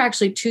these are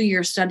actually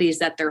 2-year studies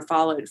that they're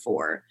followed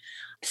for.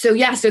 So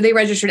they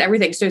registered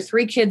everything. So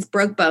 3 kids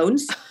broke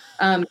bones.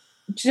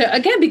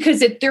 Again,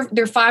 because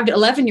they're 5 to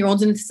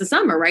 11-year-olds and it's the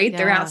summer, right? Yeah.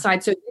 They're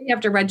outside. So they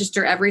have to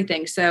register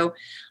everything. So,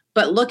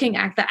 but looking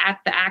at the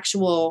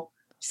actual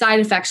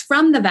side effects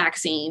from the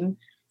vaccine,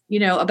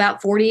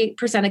 about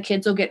 48% of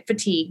kids will get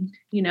fatigue,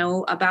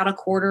 about a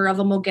quarter of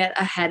them will get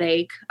a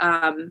headache.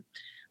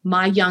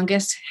 My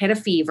youngest had a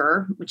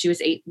fever when she was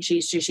 8.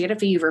 She had a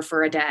fever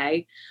for a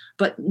day,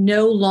 but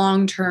no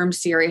long-term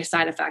serious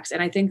side effects.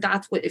 And I think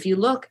that's what, if you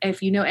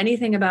know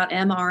anything about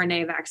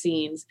mRNA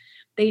vaccines,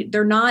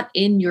 they're not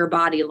in your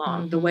body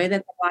long. The way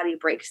that the body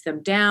breaks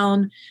them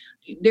down,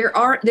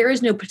 there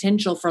is no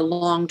potential for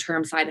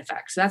long-term side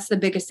effects. So that's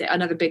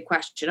another big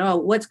question. Oh,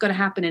 what's going to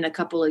happen in a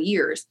couple of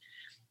years?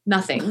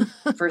 Nothing,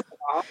 first of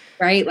all,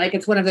 right? Like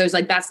it's one of those,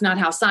 like, that's not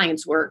how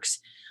science works.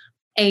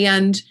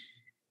 And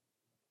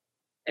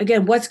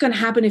again, what's going to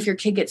happen if your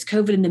kid gets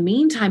COVID in the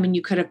meantime and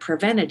you could have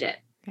prevented it?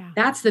 Yeah.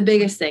 That's the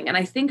biggest thing. And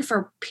I think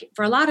for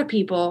a lot of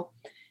people,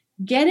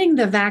 getting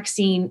the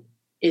vaccine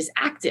is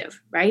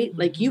active, right?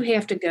 Like you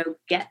have to go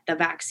get the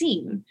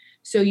vaccine.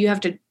 So you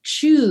have to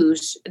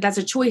choose. That's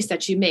a choice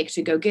that you make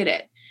to go get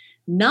it.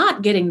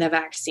 Not getting the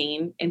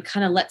vaccine and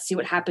kind of let's see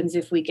what happens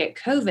if we get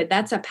COVID.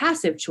 That's a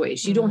passive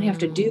choice. You don't have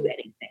to do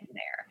anything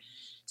there.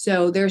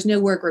 So there's no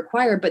work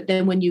required. But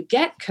then when you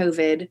get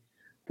COVID,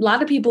 a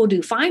lot of people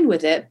do fine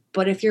with it.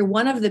 But if you're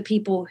one of the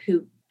people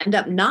who end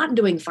up not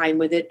doing fine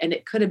with it and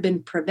it could have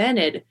been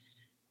prevented,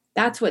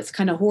 that's what's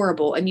kind of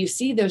horrible. And you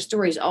see those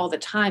stories all the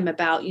time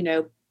about,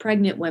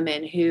 pregnant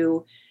women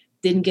who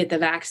didn't get the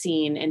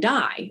vaccine and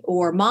die,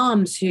 or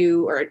moms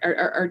who,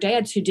 or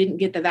dads who didn't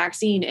get the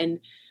vaccine and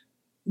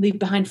leave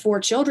behind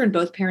 4 children,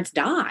 both parents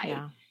die.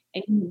 Yeah.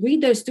 And you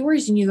read those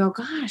stories and you go,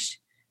 gosh,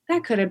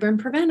 that could have been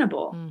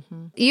preventable.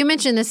 Mm-hmm. You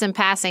mentioned this in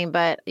passing,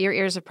 but your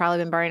ears have probably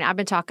been burning. I've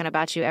been talking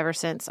about you ever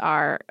since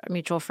our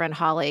mutual friend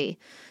Holly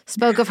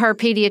spoke of her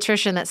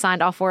pediatrician that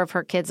signed all 4 of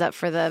her kids up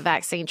for the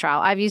vaccine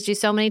trial. I've used you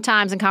so many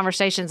times in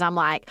conversations. I'm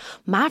like,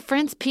 my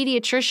friend's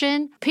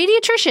pediatrician,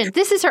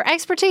 this is her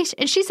expertise.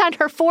 And she signed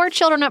her 4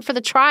 children up for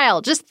the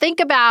trial. Just think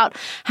about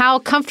how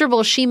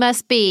comfortable she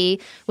must be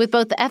with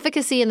both the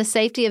efficacy and the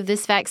safety of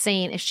this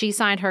vaccine if she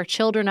signed her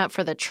children up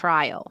for the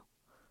trial.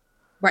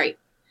 Right.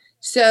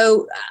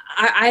 So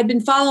I had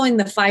been following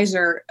the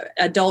Pfizer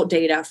adult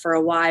data for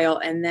a while.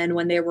 And then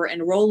when they were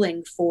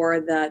enrolling for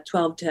the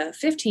 12 to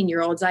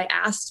 15-year-olds, I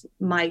asked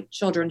my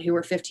children who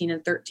were 15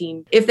 and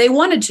 13 if they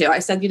wanted to. I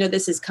said,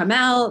 this has come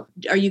out.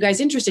 Are you guys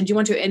interested? Do you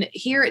want to? And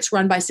here it's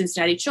run by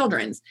Cincinnati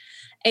Children's.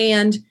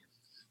 And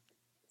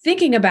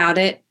thinking about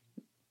it,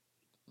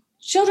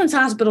 children's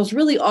hospitals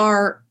really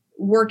are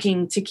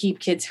working to keep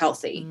kids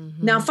healthy.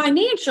 Mm-hmm. Now,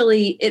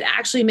 financially, it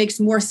actually makes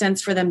more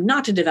sense for them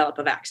not to develop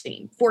a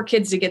vaccine, for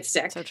kids to get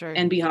sick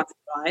and be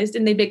hospitalized,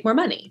 and they make more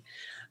money.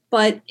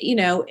 But,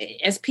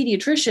 as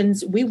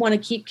pediatricians, we want to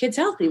keep kids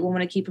healthy. We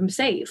want to keep them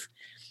safe.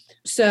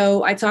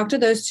 So I talked to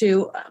those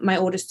 2, my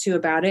oldest 2,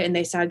 about it, and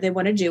they decided they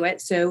want to do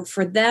it. So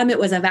for them, it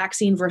was a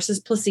vaccine versus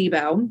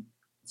placebo.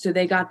 So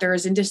they got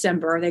theirs in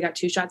December. They got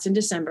 2 shots in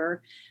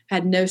December,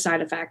 had no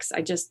side effects.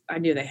 I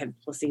knew they had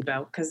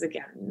placebo because,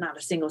 again, not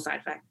a single side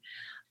effect.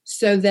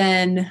 So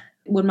then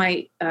when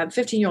my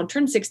 15-year-old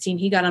turned 16,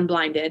 he got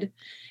unblinded,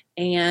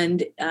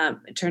 and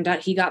it turned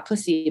out he got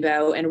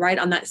placebo. And right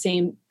on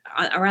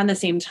around the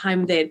same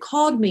time, they had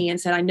called me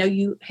and said, I know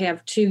you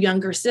have 2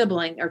 younger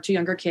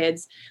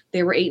kids.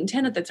 They were 8 and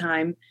 10 at the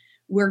time.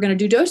 We're going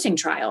to do dosing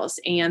trials,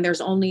 and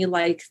there's only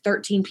like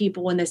 13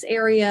 people in this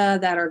area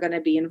that are going to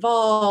be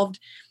involved.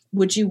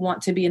 Would you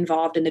want to be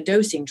involved in the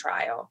dosing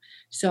trial?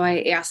 So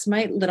I asked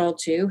my little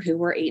 2 who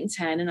were 8 and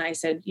 10, and I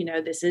said,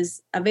 this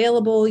is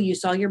available. You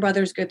saw your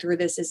brothers go through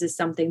this. Is this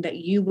something that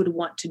you would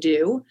want to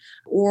do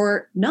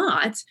or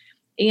not?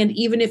 And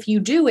even if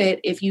you do it,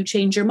 if you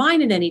change your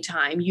mind at any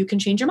time, you can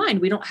change your mind.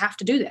 We don't have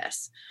to do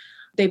this.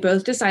 They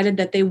both decided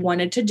that they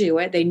wanted to do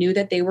it. They knew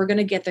that they were going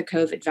to get the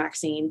COVID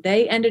vaccine.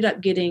 They ended up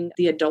getting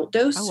the adult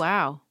dose. Oh,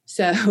 wow.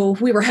 So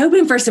we were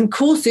hoping for some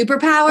cool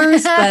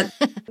superpowers,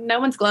 but no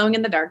one's glowing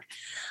in the dark.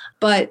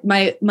 But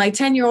my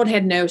 10-year-old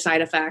had no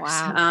side effects.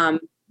 Wow.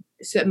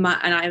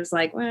 And I was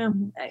like, well,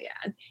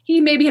 yeah.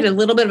 He maybe had a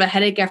little bit of a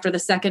headache after the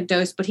second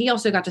dose, but he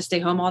also got to stay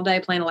home all day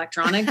playing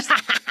electronics.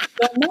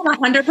 So I'm not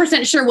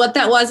 100% sure what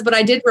that was, but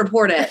I did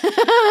report it.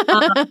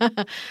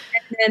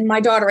 And then my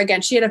daughter,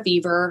 again, she had a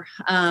fever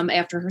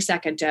after her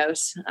second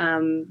dose,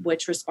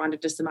 which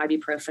responded to some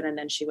ibuprofen, and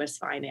then she was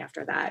fine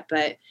after that.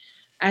 But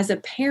as a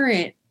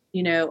parent,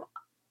 we know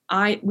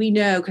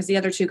because the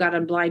other 2 got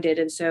unblinded.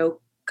 And so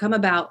come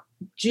about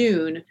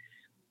June,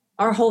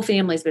 our whole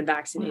family's been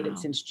vaccinated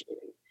since June.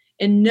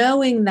 And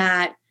knowing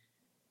that,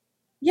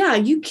 yeah,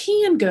 you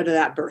can go to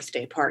that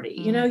birthday party,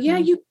 you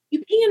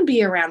can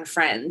be around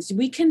friends.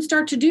 We can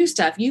start to do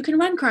stuff. You can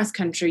run cross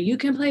country. You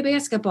can play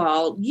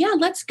basketball. Yeah,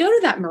 let's go to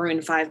that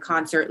Maroon 5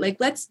 concert. Like,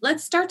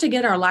 let's start to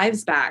get our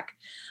lives back.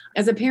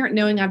 As a parent,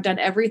 knowing I've done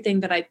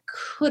everything that I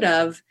could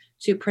have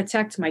to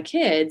protect my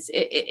kids,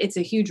 it's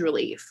a huge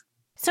relief.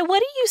 So what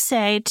do you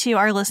say to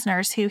our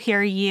listeners who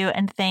hear you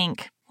and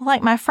think,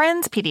 like my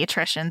friend's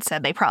pediatrician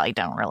said, they probably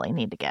don't really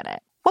need to get it?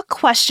 What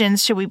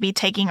questions should we be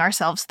taking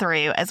ourselves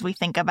through as we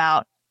think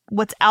about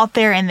what's out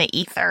there in the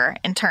ether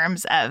in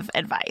terms of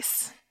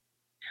advice?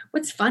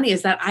 What's funny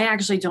is that I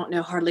actually don't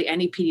know hardly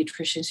any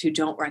pediatricians who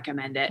don't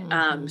recommend it.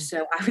 Mm-hmm.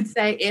 So I would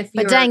say if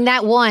you're... But dang,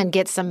 that one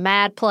gets some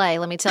mad play,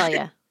 let me tell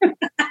you.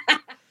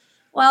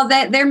 Well,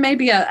 there may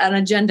be an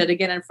agenda to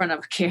get in front of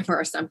a camera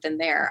or something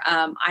there.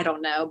 I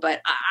don't know,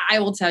 but I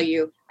will tell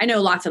you, I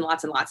know lots and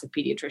lots and lots of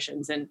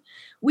pediatricians, and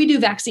we do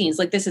vaccines.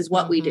 Like, this is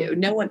what we do.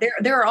 No one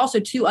there are also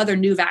 2 other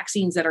new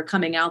vaccines that are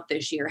coming out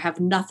this year,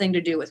 have nothing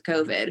to do with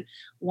COVID.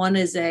 One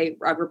is a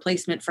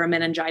replacement for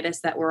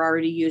meningitis that we're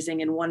already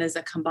using, and one is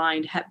a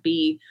combined Hep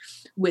B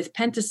with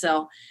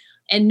Pentosil.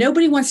 And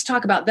nobody wants to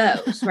talk about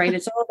those, right?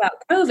 It's all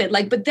about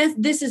COVID. But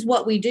this is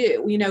what we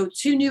do.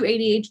 2 new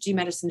ADHD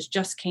medicines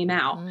just came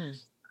out.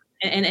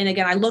 And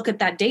again, I look at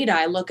that data.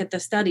 I look at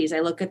the studies. I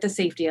look at the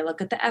safety. I look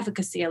at the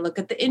efficacy. I look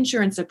at the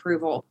insurance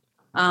approval.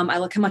 I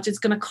look how much it's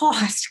going to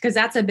cost, because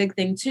that's a big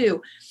thing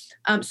too.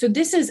 So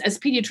this is, as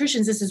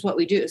pediatricians, this is what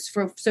we do.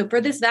 So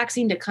for this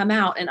vaccine to come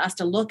out and us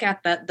to look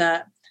at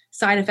the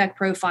side effect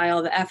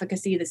profile, the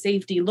efficacy, the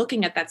safety,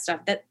 looking at that stuff,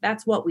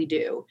 that's what we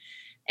do.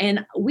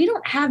 And we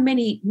don't have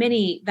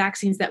many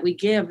vaccines that we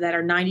give that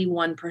are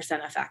 91%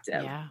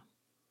 effective. Yeah.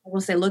 I will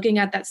say, looking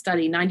at that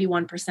study,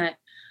 91%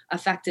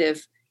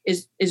 effective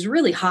is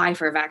really high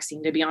for a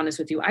vaccine, to be honest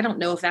with you. I don't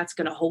know if that's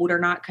going to hold or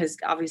not, because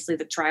obviously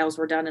the trials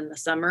were done in the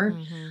summer.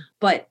 Mm-hmm.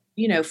 But,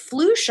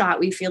 flu shot,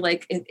 we feel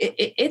like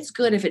it's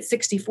good if it's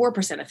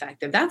 64%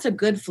 effective. That's a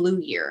good flu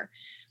year.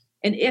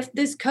 And if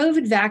this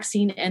COVID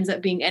vaccine ends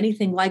up being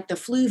anything like the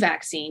flu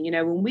vaccine,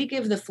 when we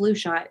give the flu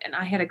shot, and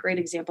I had a great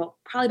example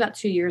probably about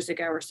 2 years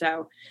ago or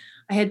so,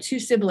 I had 2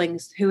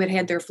 siblings who had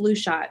had their flu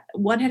shot.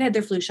 One had had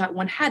their flu shot,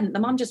 one hadn't. The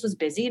mom just was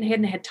busy and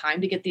hadn't had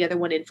time to get the other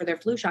one in for their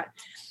flu shot.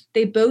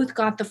 They both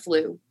got the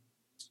flu.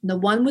 The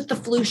one with the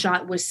flu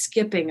shot was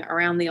skipping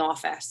around the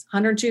office.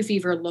 102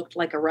 fever, looked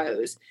like a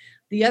rose.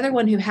 The other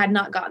one who had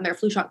not gotten their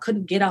flu shot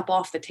couldn't get up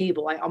off the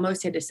table. I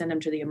almost had to send him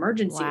to the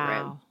emergency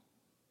room.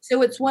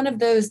 So it's one of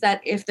those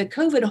that if the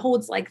COVID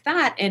holds like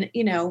that and,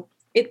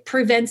 it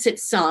prevents it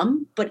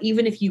some, but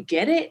even if you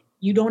get it,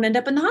 you don't end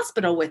up in the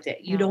hospital with it.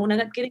 You don't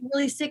end up getting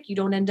really sick. You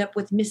don't end up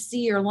with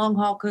MIS-C or long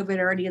haul COVID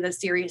or any of the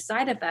serious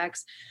side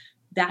effects.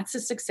 That's a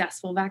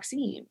successful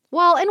vaccine.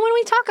 Well, and when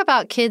we talk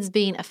about kids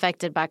being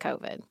affected by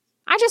COVID,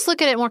 I just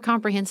look at it more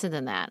comprehensive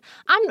than that.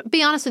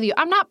 Be honest with you,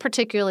 I'm not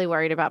particularly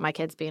worried about my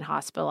kids being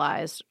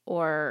hospitalized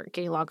or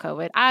getting long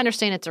COVID. I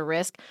understand it's a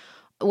risk.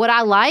 What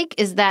I like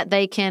is that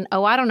they can,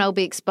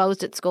 be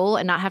exposed at school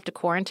and not have to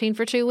quarantine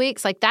for 2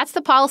 weeks. Like, that's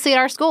the policy at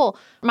our school.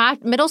 My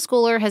middle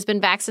schooler has been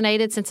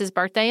vaccinated since his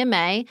birthday in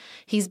May.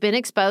 He's been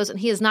exposed and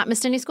he has not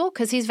missed any school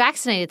because he's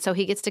vaccinated. So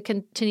he gets to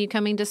continue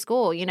coming to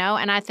school,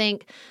 And I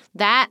think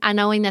that,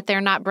 knowing that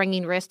they're not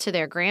bringing risk to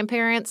their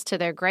grandparents, to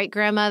their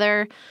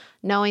great-grandmother,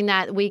 knowing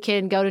that we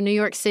can go to New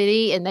York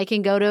City and they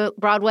can go to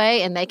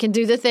Broadway and they can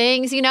do the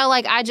things,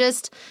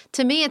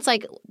 to me, it's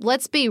like,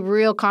 let's be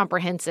real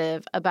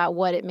comprehensive about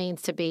what it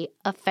means to be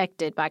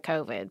affected by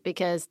COVID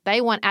because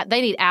they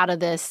need out of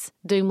this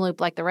doom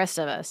loop like the rest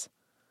of us.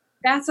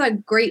 That's a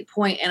great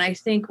point. And I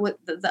think what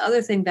the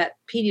other thing that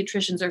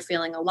pediatricians are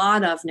feeling a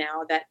lot of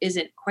now that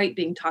isn't quite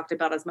being talked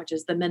about as much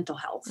as the mental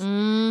health.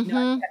 Mm-hmm.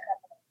 I've had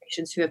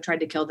patients who have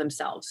tried to kill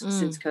themselves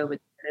since COVID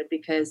started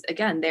because,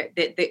 again,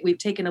 we've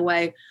taken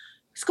away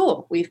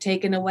school. We've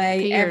taken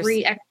away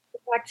every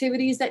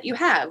activities that you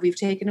have. We've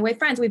taken away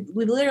friends. We've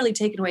literally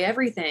taken away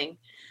everything.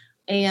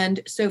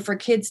 And so for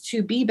kids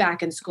to be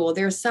back in school,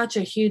 there's such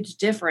a huge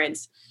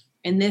difference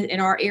in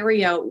our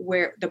area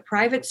where the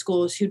private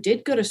schools who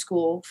did go to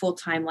school full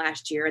time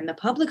last year and the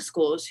public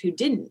schools who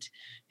didn't,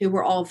 who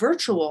were all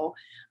virtual,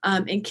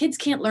 and kids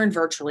can't learn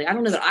virtually. I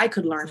don't know that I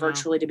could learn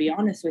virtually, to be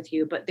honest with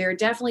you, but there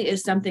definitely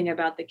is something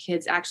about the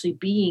kids actually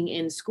being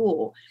in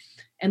school.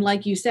 And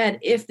like you said,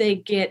 if they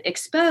get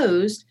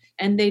exposed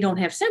and they don't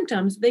have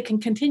symptoms, they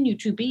can continue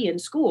to be in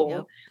school.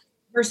 Yep.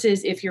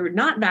 Versus if you're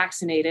not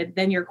vaccinated,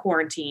 then you're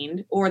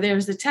quarantined, or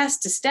there's a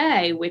test to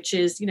stay, which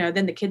is,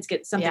 then the kids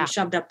get something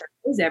shoved up their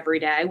nose every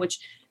day, which,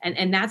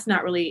 and that's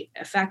not really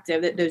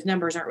effective. That those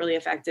numbers aren't really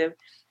effective,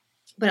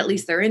 but at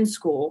least they're in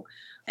school.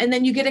 And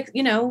then you get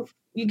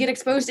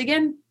exposed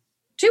again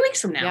 2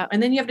 weeks from now. Yep.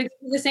 And then you have to do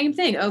the same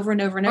thing over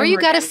and over and over. Or you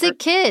got again. a sick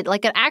kid,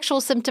 like an actual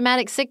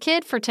symptomatic sick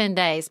kid for 10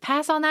 days.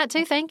 Pass on that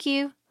too. Thank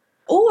you.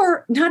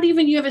 Or not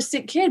even you have a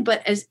sick kid,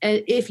 but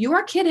if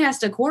your kid has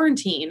to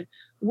quarantine,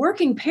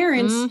 working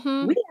parents,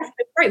 we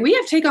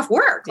have to take off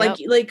work. Yep.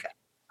 Like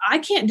I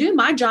can't do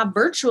my job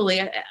virtually.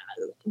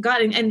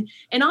 And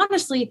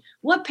honestly,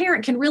 what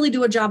parent can really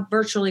do a job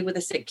virtually with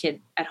a sick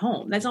kid at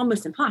home? That's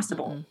almost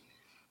impossible. Mm-hmm.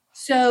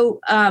 So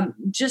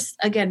just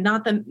again,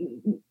 not the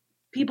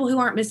people who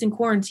aren't missing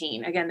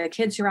quarantine, again, the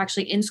kids who are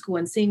actually in school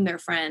and seeing their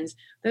friends,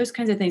 those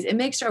kinds of things. It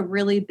makes a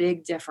really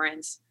big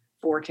difference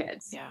for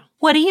kids. Yeah.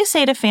 What do you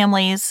say to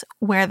families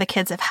where the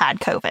kids have had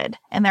COVID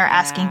and they're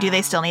asking, do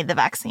they still need the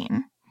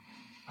vaccine?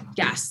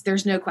 Yes,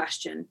 there's no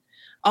question.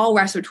 All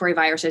respiratory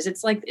viruses,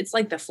 it's like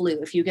the flu.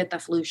 If you get the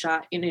flu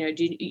shot,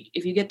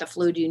 if you get the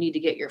flu, do you need to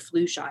get your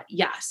flu shot?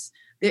 Yes.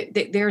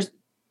 There's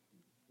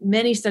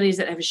many studies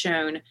that have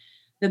shown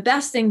the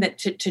best thing that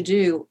to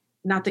do,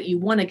 not that you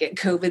want to get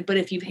COVID, but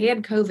if you've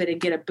had COVID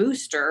and get a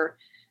booster,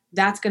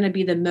 that's going to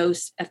be the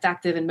most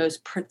effective and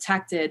most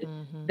protected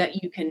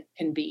that you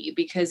can be.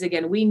 Because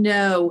again, we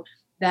know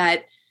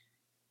that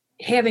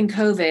having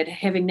COVID,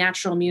 having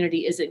natural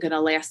immunity isn't going to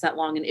last that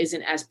long and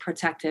isn't as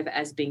protective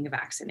as being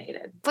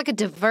vaccinated. It's like a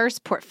diverse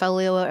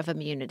portfolio of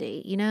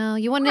immunity. You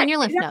want it in your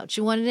lymph nodes.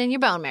 You want it in your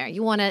bone marrow.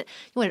 You want it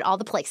all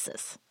the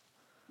places.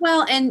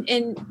 Well,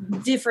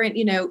 and different,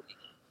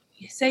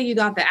 say you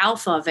got the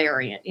Alpha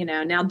variant,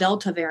 now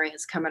Delta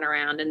variant's coming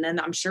around. And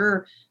then I'm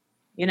sure,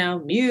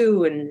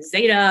 Mu and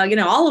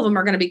Zeta, all of them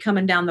are going to be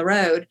coming down the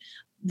road.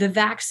 The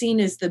vaccine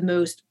is the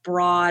most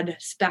broad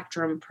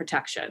spectrum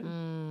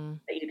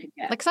protection that you can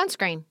get. Like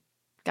sunscreen.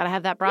 Got to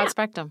have that broad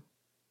spectrum.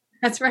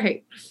 That's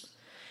right.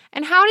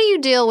 And how do you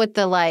deal with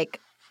the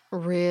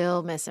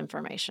real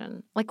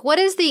misinformation? What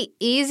is the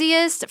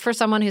easiest for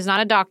someone who's not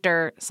a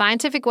doctor,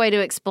 scientific way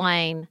to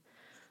explain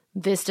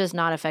this does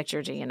not affect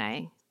your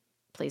DNA?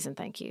 Please and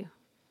thank you.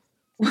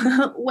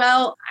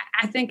 Well,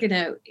 I think,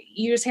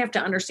 you just have to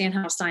understand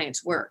how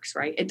science works,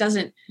 right?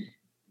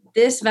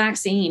 This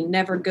vaccine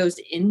never goes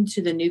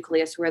into the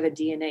nucleus where the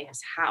DNA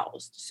is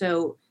housed.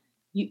 So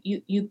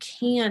you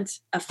can't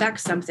affect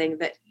something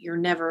that you're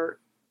never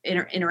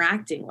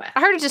interacting with. I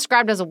heard it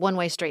described as a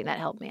one-way street, and that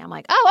helped me. I'm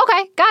like, oh,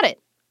 okay, got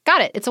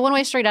it. It's a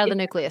one-way street out of the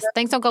nucleus.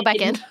 Things don't go back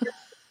in.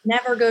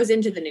 Never goes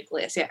into the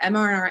nucleus. Yeah,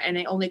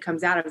 mRNA only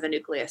comes out of the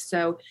nucleus.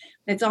 So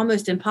it's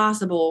almost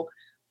impossible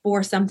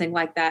for something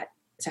like that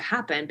to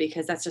happen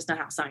because that's just not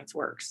how science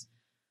works.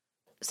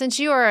 Since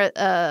you are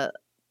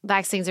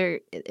vaccines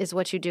is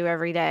what you do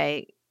every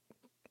day.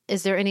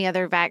 Is there any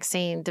other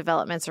vaccine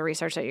developments or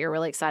research that you're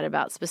really excited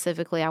about?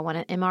 Specifically, I want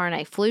an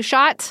mRNA flu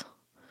shot.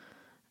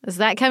 Is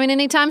that coming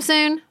anytime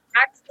soon?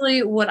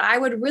 Actually, what I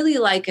would really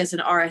like is an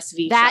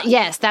RSV shot.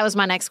 Yes, that was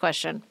my next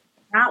question.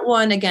 That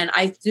one, again,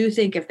 I do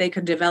think if they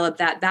could develop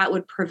that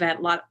would prevent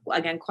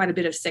quite a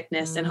bit of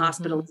sickness and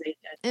hospitalization.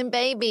 And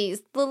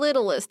babies, the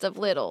littlest of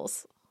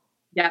littles.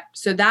 Yep.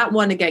 So that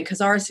one, again, because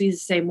RSV is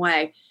the same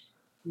way,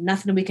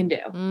 nothing we can do.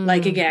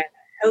 Like, again,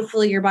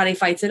 hopefully your body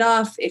fights it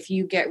off. If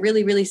you get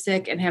really, really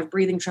sick and have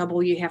breathing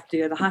trouble, you have to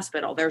go to the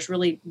hospital. There's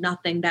really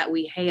nothing that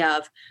we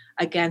have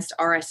against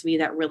RSV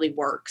that really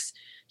works.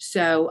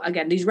 So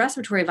again, these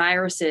respiratory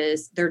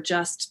viruses, they're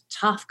just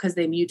tough because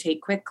they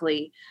mutate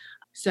quickly.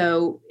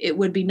 So it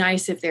would be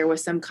nice if there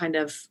was some kind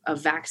of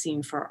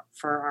vaccine for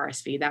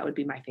RSV. That would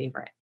be my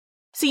favorite.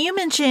 So you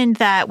mentioned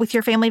that with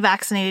your family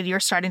vaccinated, you're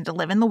starting to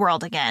live in the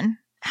world again,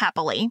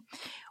 happily.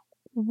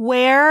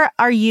 Where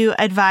are you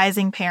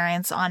advising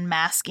parents on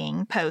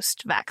masking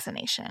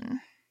post-vaccination?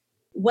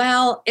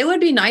 Well, it would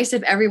be nice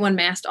if everyone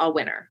masked all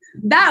winter.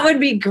 That would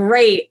be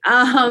great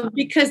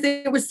because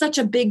there was such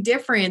a big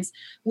difference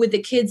with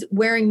the kids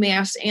wearing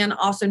masks and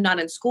also not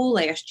in school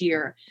last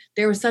year.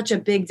 There was such a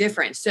big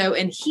difference. So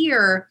in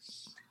here,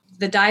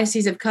 the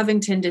Diocese of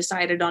Covington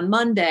decided on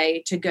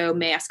Monday to go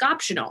mask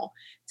optional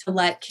to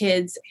let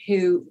kids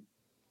who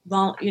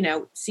won't,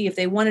 see if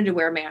they wanted to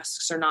wear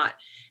masks or not.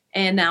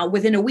 And now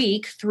within a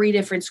week, 3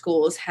 different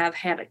schools have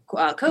had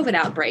COVID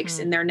outbreaks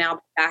and they're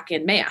now back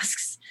in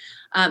masks.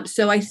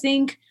 So I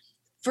think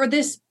for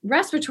this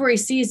respiratory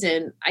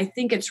season, I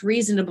think it's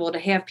reasonable to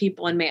have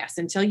people in masks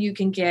until you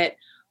can get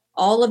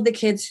all of the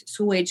kids,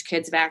 school age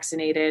kids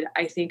vaccinated.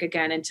 I think,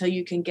 again, until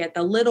you can get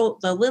the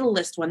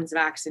littlest ones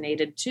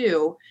vaccinated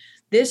too.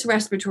 This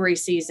respiratory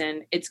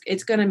season,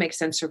 it's going to make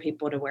sense for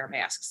people to wear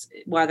masks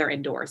while they're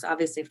indoors.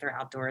 Obviously, if they're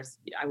outdoors,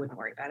 I wouldn't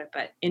worry about it,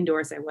 but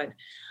indoors I would.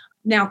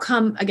 Now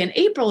come, again,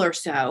 April or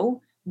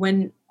so,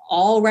 when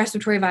all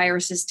respiratory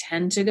viruses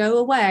tend to go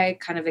away,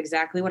 kind of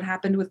exactly what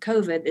happened with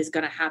COVID is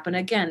going to happen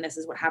again. This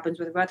is what happens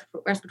with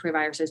respiratory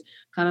viruses.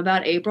 Come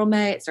about April,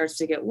 May, it starts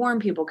to get warm.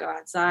 People go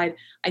outside.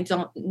 I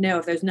don't know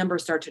if those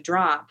numbers start to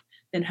drop,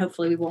 then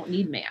hopefully we won't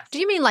need masks. Do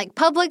you mean like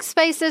public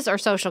spaces or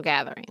social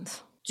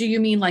gatherings? Do you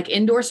mean like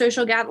indoor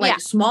social gatherings? Like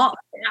small?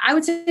 I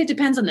would say it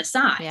depends on the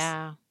size.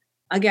 Yeah.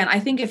 Again, I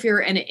think if you're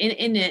in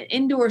an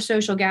indoor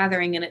social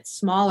gathering and it's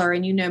smaller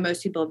and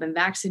most people have been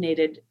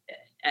vaccinated,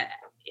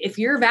 if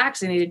you're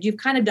vaccinated, you've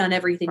kind of done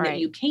everything that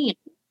you can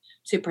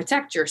to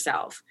protect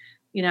yourself.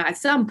 At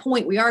some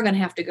point we are going to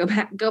have to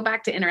go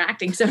back to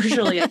interacting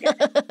socially again.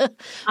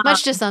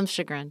 Much to some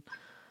chagrin.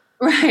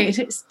 Right.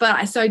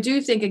 But so I do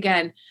think,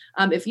 again,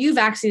 if you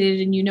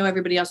vaccinated and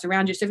everybody else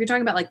around you, so if you're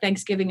talking about like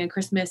Thanksgiving and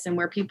Christmas and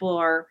where people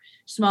are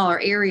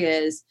smaller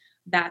areas,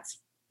 that's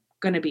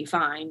going to be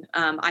fine.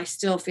 I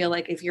still feel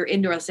like if you're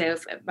indoor, say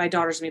if my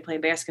daughter's going to be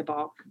playing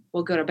basketball,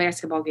 we'll go to a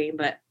basketball game,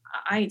 but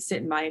I ain't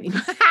sitting by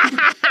anybody.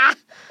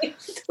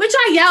 Which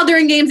I yell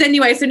during games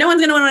anyway, so no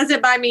one's going to want to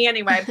sit by me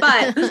anyway.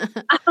 But,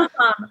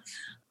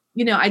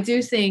 I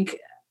do think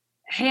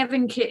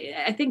having kids,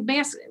 I think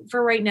masks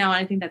for right now,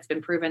 I think that's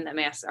been proven that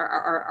masks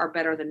are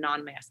better than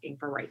non-masking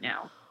for right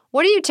now.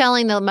 What are you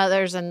telling the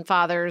mothers and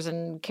fathers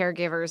and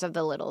caregivers of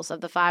the littles,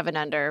 of the 5 and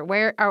under?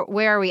 Where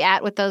are we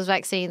at with those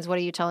vaccines? What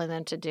are you telling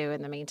them to do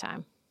in the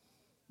meantime?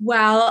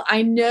 Well,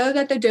 I know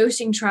that the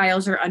dosing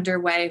trials are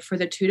underway for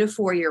the 2 to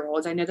 4 year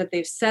olds. I know that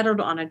they've settled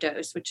on a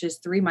dose, which is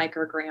 3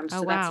 micrograms.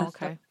 Oh, wow.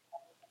 Okay.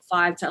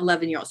 5 to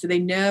 11 year olds. So they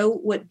know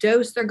what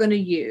dose they're going to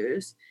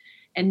use.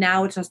 And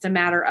now it's just a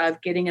matter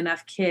of getting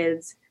enough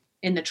kids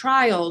in the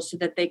trials so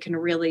that they can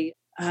really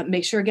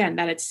make sure, again,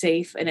 that it's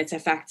safe and it's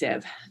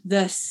effective.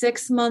 The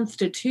 6 month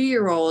to 2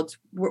 year olds,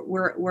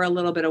 we're a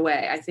little bit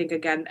away. I think,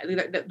 again,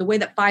 the way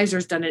that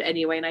Pfizer's done it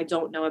anyway, and I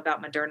don't know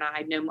about Moderna.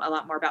 I know a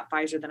lot more about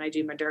Pfizer than I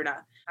do Moderna.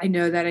 I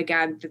know that,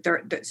 again,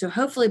 so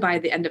hopefully by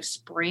the end of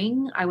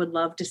spring, I would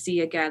love to see,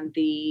 again,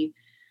 the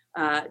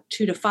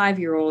 2 to 5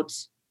 year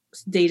olds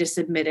data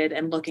submitted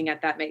and looking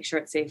at that, make sure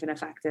it's safe and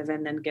effective,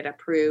 and then get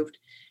approved.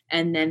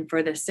 And then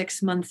for the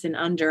 6 months and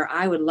under,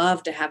 I would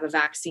love to have a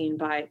vaccine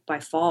by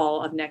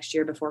fall of next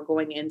year before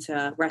going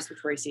into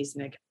respiratory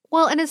season again.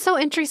 Well, and it's so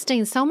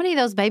interesting. So many of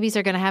those babies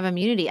are going to have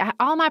immunity.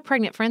 All my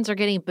pregnant friends are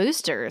getting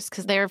boosters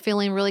because they're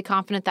feeling really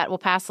confident that will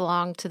pass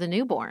along to the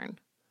newborn.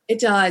 It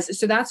does.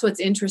 So that's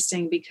what's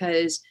interesting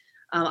because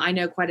I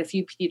know quite a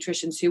few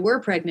pediatricians who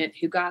were pregnant,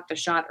 who got the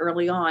shot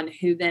early on,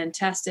 who then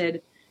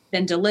tested,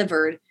 then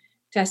delivered,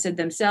 tested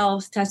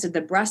themselves, tested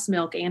the breast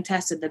milk, and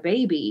tested the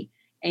baby.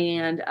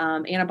 And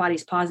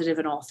antibodies positive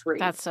in all 3.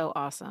 That's so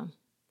awesome.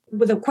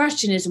 But the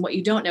question is, and what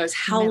you don't know is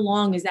how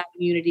long is that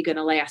immunity going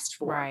to last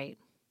for? Right.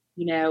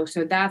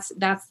 So that's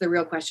the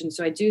real question.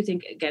 So I do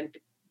think, again,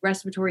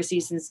 respiratory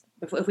seasons,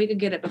 if we could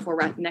get it before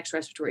next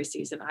respiratory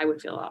season, I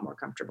would feel a lot more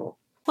comfortable.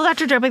 Well,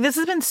 Dr. Drobic, this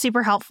has been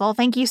super helpful.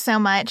 Thank you so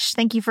much.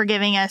 Thank you for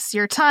giving us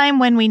your time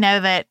when we know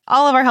that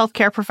all of our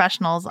healthcare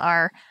professionals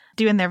are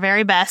doing their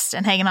very best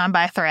and hanging on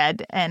by a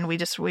thread. And we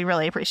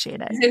really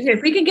appreciate it.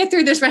 If we can get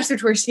through this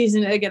respiratory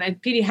season again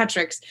at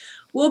pediatrics,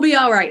 we'll be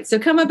all right. So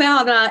come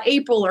about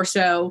April or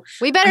so.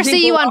 We better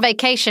see you on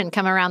vacation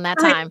come around that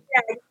time.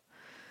 Yeah.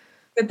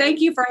 But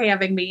thank you for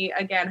having me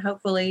again.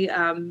 Hopefully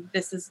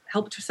this has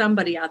helped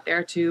somebody out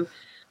there to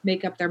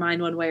make up their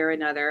mind one way or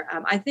another.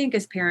 I think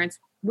as parents,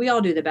 we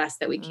all do the best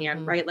that we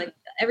can, right? Like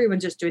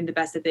everyone's just doing the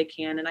best that they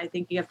can. And I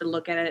think you have to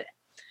look at it,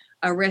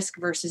 a risk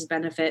versus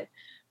benefit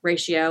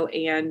ratio.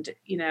 And,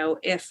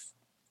 if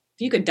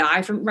you could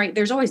die from, right,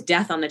 there's always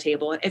death on the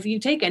table. If you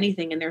take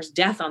anything and there's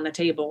death on the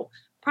table,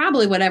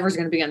 probably whatever's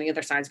going to be on the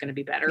other side is going to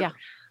be better. Yeah.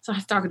 So I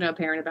was talking to a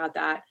parent about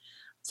that.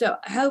 So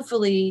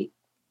hopefully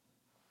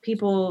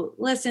people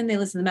listen, they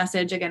listen to the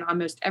message. Again,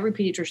 almost every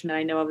pediatrician that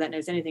I know of that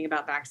knows anything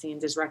about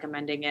vaccines is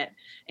recommending it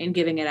and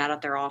giving it out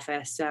at their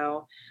office.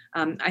 So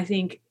I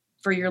think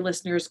for your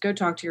listeners, go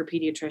talk to your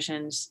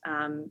pediatricians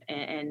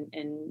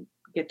and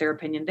get their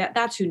opinion.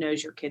 That's who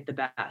knows your kid the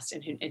best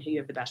and who you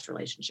have the best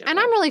relationship with.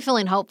 I'm really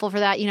feeling hopeful for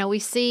that. We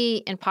see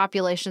in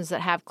populations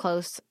that have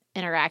close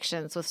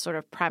interactions with sort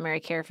of primary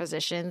care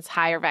physicians,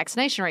 higher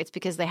vaccination rates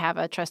because they have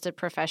a trusted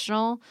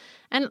professional.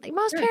 And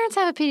most parents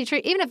have a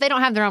pediatrician. Even if they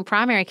don't have their own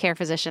primary care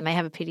physician, they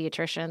have a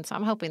pediatrician. So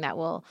I'm hoping that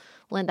will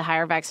lend to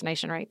higher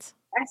vaccination rates.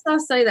 I saw a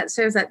study that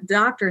shows that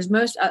doctors,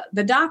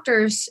 the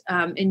doctors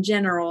in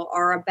general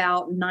are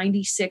about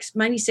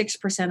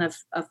 96%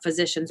 of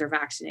physicians are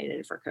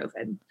vaccinated for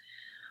COVID.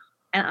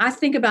 And I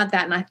think about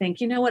that and I think,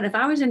 you know what, if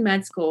I was in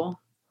med school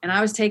and I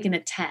was taking a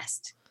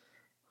test,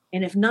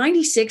 and if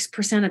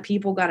 96% of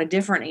people got a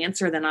different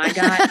answer than I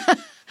got, I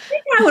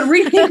think I would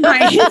rethink my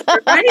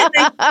answer. Right?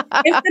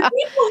 If the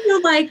people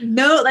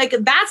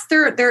who that's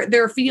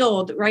their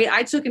field, right?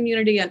 I took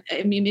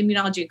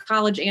immunology in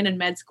college and in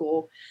med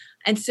school.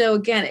 And so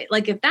again,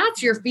 if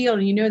that's your field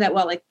and you know that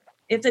well,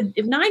 if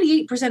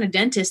 98% of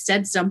dentists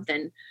said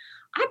something,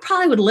 I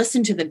probably would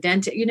listen to the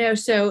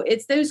dentist, so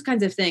it's those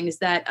kinds of things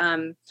that,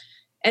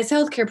 as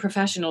healthcare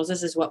professionals,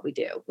 this is what we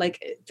do.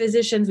 Like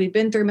physicians, we've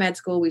been through med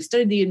school, we've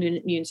studied the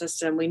immune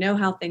system, we know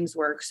how things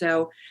work.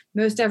 So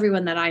most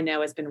everyone that I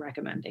know has been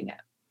recommending it.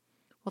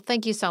 Well,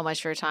 thank you so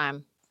much for your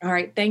time. All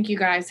right. Thank you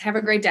guys. Have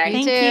a great day.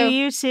 Thank you.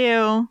 You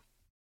too.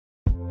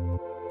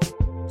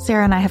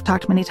 Sarah and I have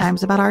talked many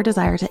times about our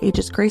desire to age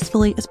as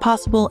gracefully as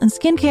possible, and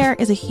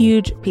skincare is a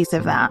huge piece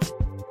of that.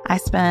 I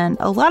spend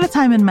a lot of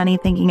time and money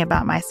thinking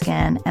about my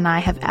skin, and I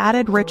have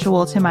added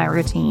Ritual to my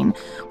routine,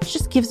 which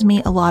just gives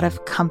me a lot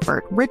of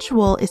comfort.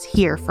 Ritual is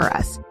here for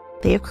us.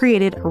 They have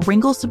created a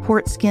wrinkle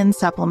support skin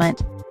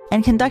supplement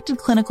and conducted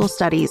clinical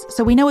studies,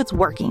 so we know it's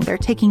working. They're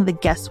taking the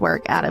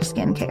guesswork out of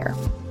skincare.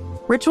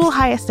 Ritual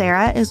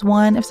Hyacera is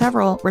one of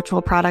several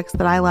Ritual products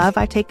that I love.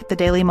 I take the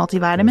daily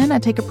multivitamin, I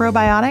take a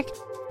probiotic,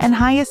 and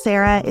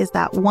Hyacera is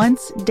that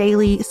once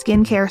daily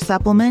skincare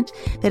supplement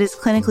that is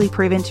clinically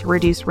proven to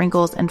reduce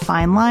wrinkles and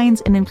fine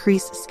lines and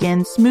increase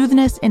skin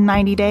smoothness in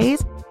 90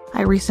 days.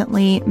 I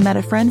recently met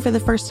a friend for the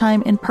first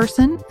time in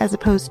person as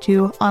opposed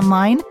to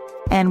online,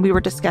 and we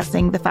were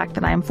discussing the fact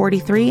that I am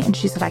 43, and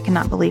she said, "I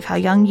cannot believe how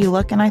young you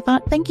look." And I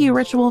thought, thank you,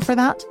 Ritual, for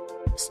that.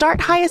 Start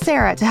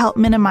Hyacera to help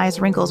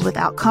minimize wrinkles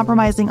without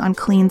compromising on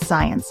clean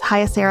science.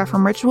 Hyacera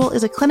from Ritual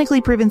is a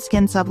clinically proven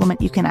skin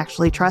supplement you can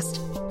actually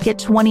trust. Get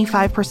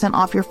 25%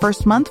 off your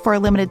first month for a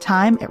limited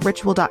time at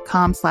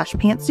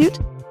ritual.com/pantsuit.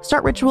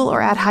 Start Ritual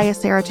or add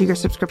Hyacera to your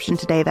subscription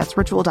today. That's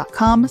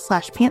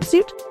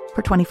ritual.com/pantsuit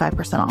for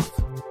 25% off.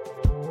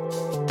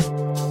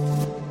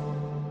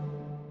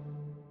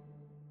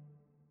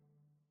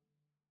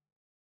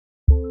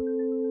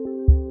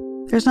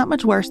 There's not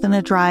much worse than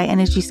a dry and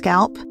itchy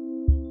scalp.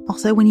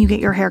 Also, when you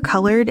get your hair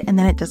colored and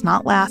then it does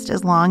not last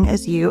as long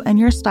as you and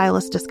your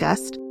stylist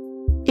discussed.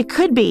 It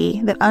could be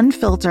that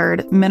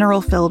unfiltered,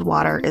 mineral-filled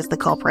water is the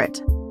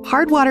culprit.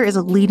 Hard water is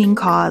a leading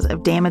cause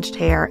of damaged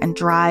hair and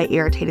dry,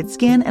 irritated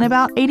skin, and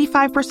about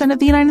 85% of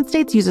the United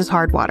States uses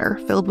hard water,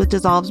 filled with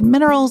dissolved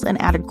minerals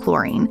and added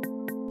chlorine.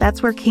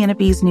 That's where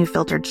Canopy's new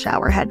filtered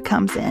shower head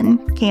comes in.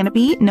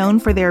 Canopy, known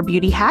for their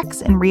beauty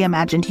hacks and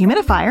reimagined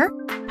humidifier,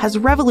 has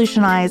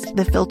revolutionized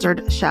the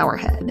filtered shower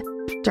head.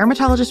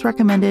 Dermatologists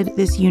recommended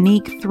this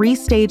unique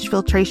 3-stage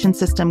filtration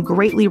system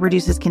greatly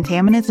reduces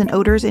contaminants and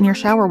odors in your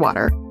shower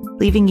water,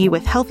 leaving you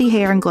with healthy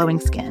hair and glowing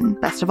skin.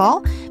 Best of all,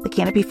 the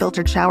Canopy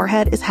filtered shower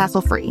head is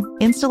hassle-free.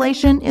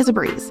 Installation is a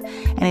breeze,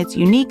 and its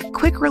unique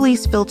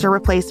quick-release filter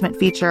replacement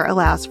feature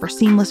allows for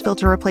seamless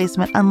filter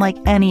replacement unlike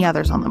any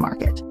others on the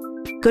market.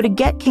 Go to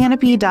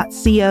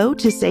getcanopy.co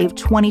to save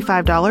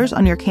 $25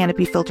 on your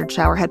Canopy filtered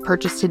shower head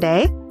purchase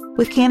today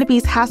with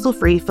Canopy's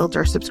hassle-free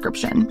filter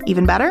subscription.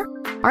 Even better,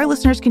 our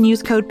listeners can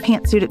use code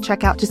PANTSUIT at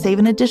checkout to save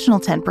an additional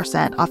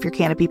 10% off your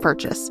Canopy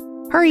purchase.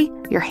 Hurry,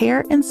 your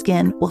hair and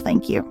skin will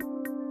thank you.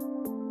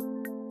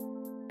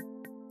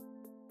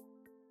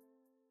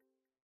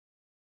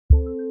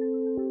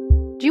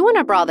 Do you want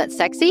a bra that's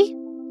sexy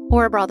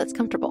or a bra that's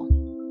comfortable?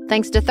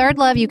 Thanks to Third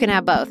Love, you can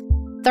have both.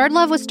 Third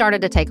Love was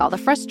started to take all the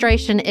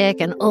frustration, ick,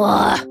 and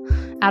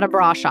out of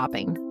bra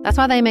shopping. That's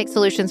why they make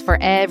solutions for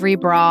every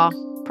bra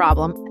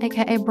problem,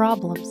 aka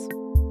problems.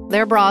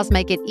 Their bras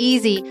make it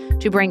easy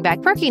to bring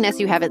back perkiness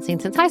you haven't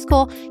seen since high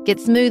school, get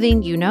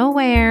smoothing you know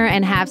where,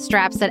 and have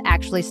straps that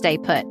actually stay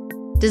put.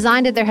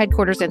 Designed at their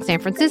headquarters in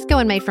San Francisco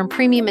and made from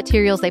premium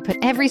materials, they put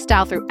every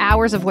style through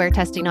hours of wear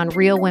testing on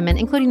real women,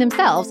 including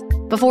themselves,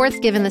 before it's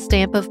given the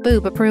stamp of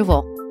boob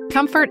approval.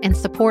 Comfort and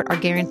support are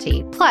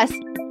guaranteed. Plus,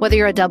 whether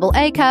you're a double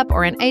A cup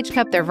or an H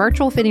cup, their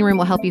virtual fitting room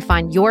will help you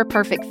find your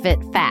perfect fit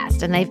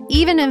fast. And they've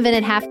even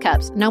invented half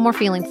cups. No more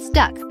feeling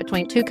stuck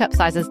between 2 cup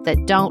sizes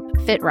that don't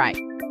fit right.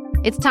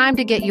 It's time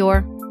to get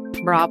your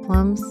bra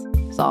plums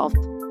solved.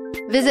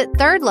 Visit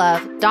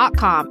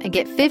thirdlove.com and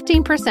get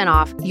 15%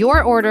 off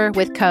your order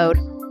with code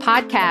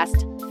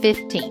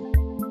podcast15.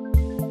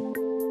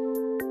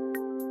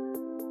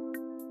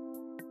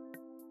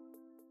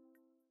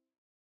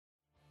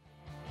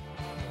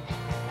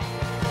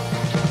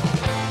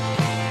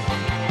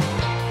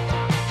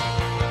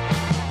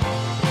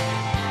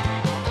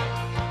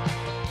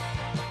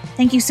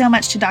 Thank you so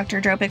much to Dr.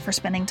 Dropic for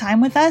spending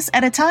time with us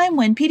at a time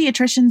when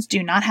pediatricians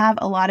do not have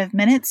a lot of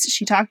minutes.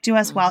 She talked to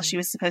us while she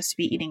was supposed to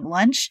be eating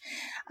lunch.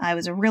 It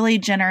was a really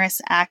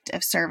generous act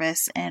of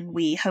service, and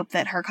we hope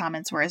that her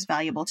comments were as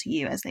valuable to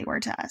you as they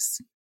were to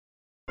us.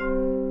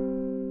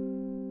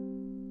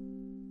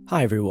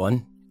 Hi,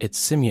 everyone. It's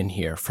Simeon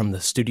here from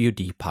the Studio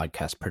D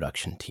podcast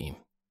production team.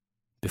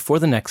 Before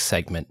the next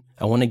segment,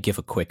 I want to give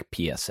a quick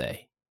PSA.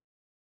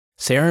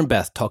 Sarah and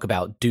Beth talk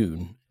about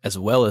Dune, as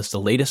well as the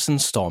latest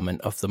installment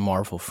of the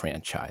Marvel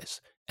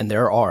franchise, and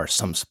there are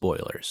some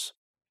spoilers.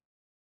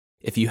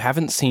 If you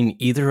haven't seen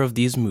either of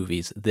these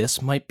movies,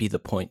 this might be the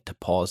point to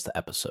pause the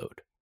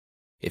episode.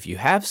 If you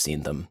have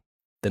seen them,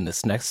 then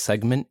this next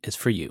segment is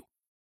for you.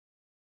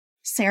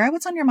 Sarah,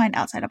 what's on your mind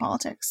outside of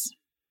politics?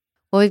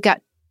 Well, we've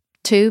got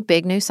 2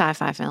 big new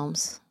sci-fi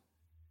films.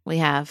 We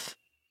have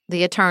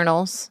The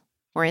Eternals.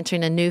 We're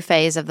entering a new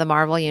phase of the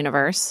Marvel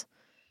Universe.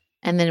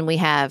 And then we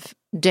have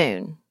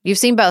Dune. You've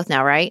seen both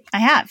now, right? I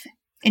have.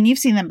 And you've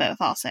seen them both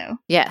also.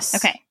 Yes.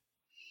 Okay.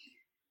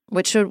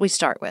 Which should we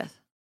start with?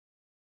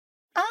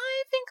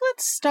 I think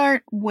let's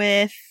start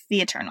with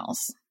The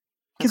Eternals.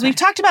 Because we've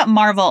talked about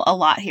Marvel a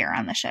lot here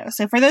on the show.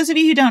 So for those of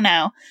you who don't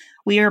know,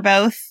 we are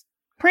both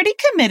pretty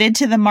committed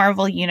to the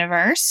Marvel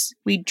universe.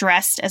 We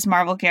dressed as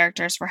Marvel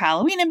characters for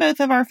Halloween in both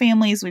of our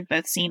families. We've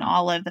both seen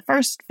all of the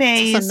first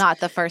phase. So not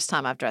the first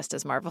time I've dressed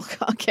as Marvel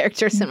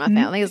characters in my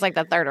family. I think it's like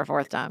the 3rd or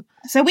 4th time.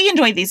 So we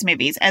enjoyed these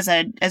movies as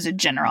a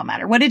general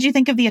matter. What did you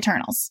think of The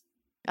Eternals?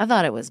 I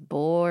thought it was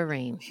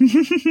boring.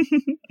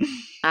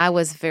 I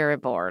was very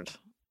bored.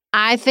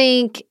 I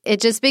think it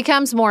just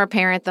becomes more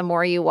apparent the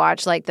more you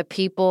watch, like, the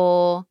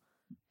people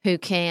who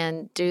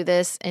can do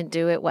this and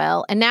do it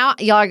well. And now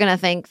y'all are going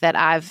to think that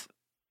I've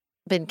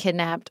been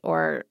kidnapped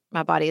or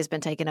my body has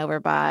been taken over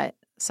by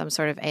some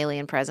sort of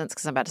alien presence,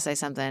 because I'm about to say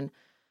something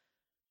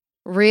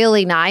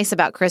really nice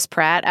about Chris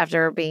Pratt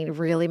after being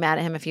really mad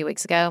at him a few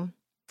weeks ago.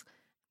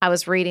 I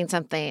was reading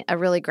something, a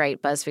really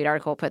great BuzzFeed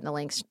article putting the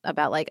links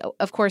about, like,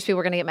 of course people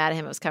were going to get mad at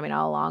him. It was coming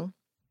all along.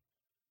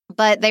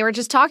 But they were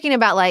just talking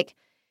about, like,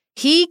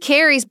 he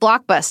carries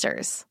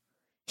blockbusters.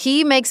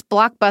 He makes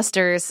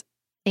blockbusters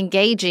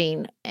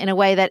engaging in a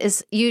way that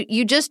is,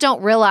 you just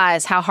don't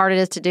realize how hard it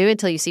is to do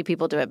until you see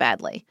people do it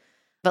badly.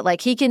 But,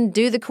 like, he can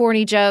do the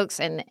corny jokes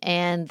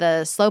and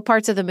the slow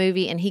parts of the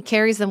movie, and he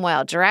carries them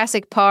well.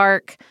 Jurassic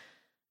Park,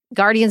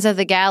 Guardians of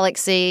the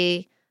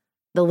Galaxy,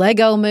 the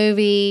Lego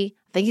movie.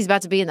 I think he's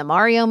about to be in the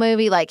Mario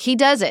movie. Like, he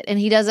does it, and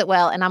he does it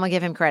well, and I'm going to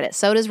give him credit.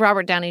 So does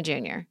Robert Downey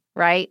Jr.,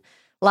 right?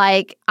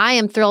 Like, I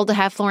am thrilled to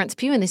have Florence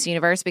Pugh in this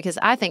universe because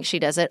I think she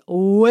does it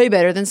way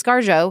better than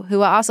ScarJo,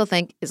 who I also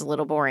think is a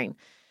little boring.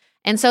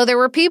 And so there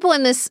were people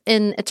in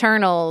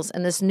Eternals,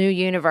 in this new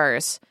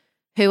universe,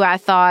 who I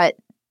thought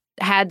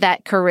had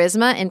that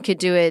charisma and could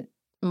do it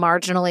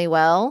marginally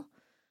well.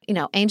 You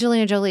know,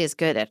 Angelina Jolie is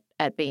good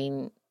at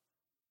being,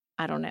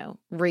 I don't know,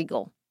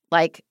 regal.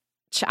 Like,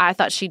 I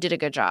thought she did a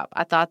good job.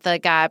 I thought the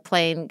guy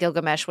playing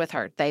Gilgamesh with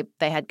her, they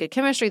had good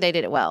chemistry. They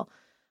did it well.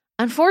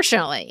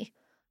 Unfortunately,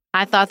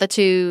 I thought the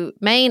 2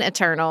 main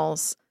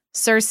Eternals,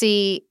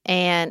 Cersei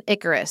and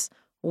Ikaris,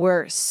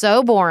 were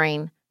so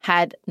boring,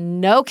 had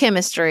no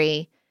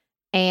chemistry,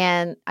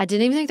 and I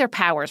didn't even think their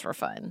powers were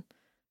fun.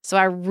 So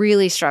I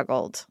really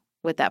struggled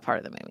with that part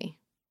of the movie.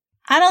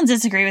 I don't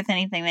disagree with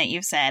anything that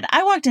you've said.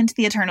 I walked into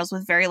The Eternals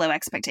with very low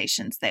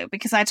expectations, though,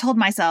 because I told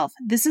myself,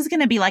 this is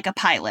going to be like a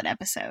pilot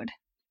episode.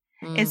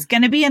 It's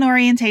going to be an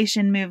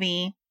orientation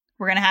movie.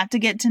 We're going to have to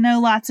get to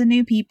know lots of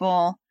new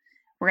people.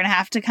 We're going to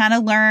have to kind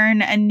of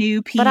learn a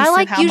new piece of how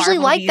Marvel views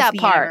the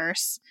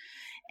universe.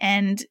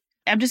 And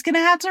I'm just going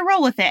to have to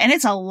roll with it. And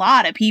it's a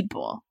lot of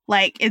people.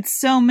 Like, it's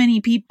so many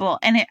people.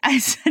 And I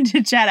said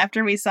to Chad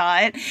after we saw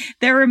it,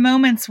 there were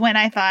moments when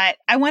I thought,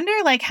 I wonder,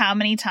 like, how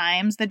many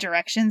times the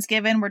directions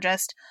given were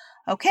just,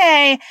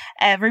 okay,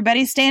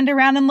 everybody stand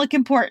around and look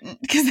important,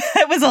 because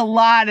that was a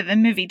lot of the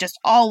movie, just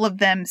all of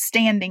them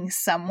standing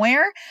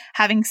somewhere,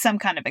 having some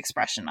kind of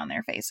expression on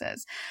their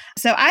faces.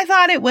 So I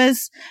thought it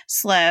was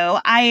slow.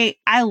 I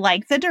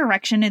like the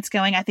direction it's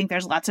going. I think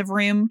there's lots of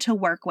room to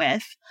work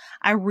with.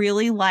 I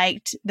really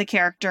liked the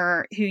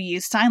character who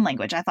used sign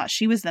language. I thought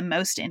she was the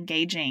most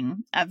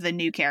engaging of the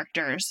new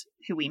characters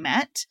who we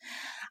met.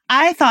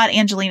 I thought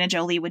Angelina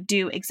Jolie would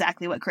do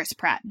exactly what Chris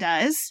Pratt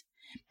does.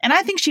 And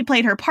I think she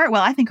played her part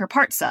well. I think her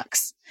part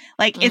sucks.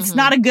 Like, it's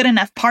not a good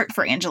enough part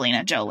for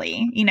Angelina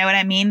Jolie. You know what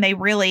I mean? They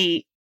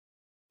really...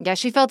 Yeah,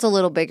 she felt a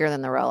little bigger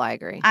than the role. I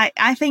agree.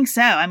 I think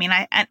so. I mean,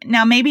 I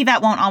now maybe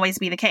that won't always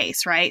be the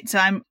case, right?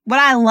 So what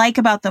I like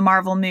about the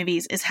Marvel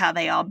movies is how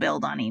they all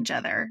build on each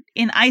other.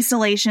 In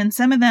isolation,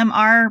 some of them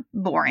are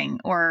boring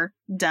or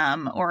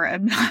dumb or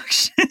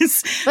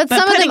obnoxious. But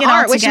some of them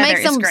aren't, which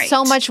makes them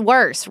so much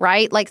worse,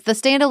 right? Like the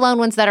standalone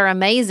ones that are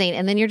amazing,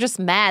 and then you're just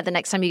mad the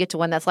next time you get to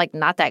one that's like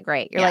not that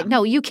great. You're like,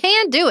 no, you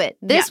can do it.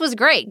 This was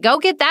great. Go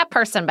get that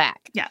person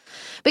back. Yeah.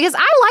 Because I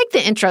like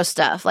the intro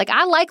stuff. Like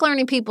I like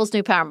learning people's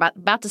new power. I'm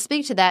about to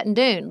speak to that in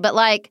Dune. But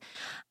like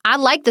I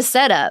like the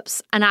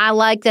setups, and I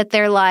like that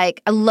they're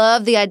like, I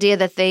love the idea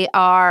that they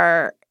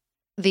are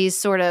these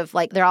sort of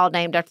like, they're all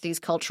named after these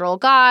cultural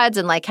gods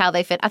and like how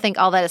they fit. I think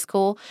all that is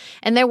cool.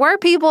 And there were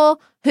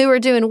people who were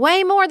doing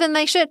way more than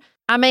they should.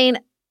 I mean,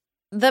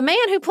 the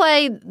man who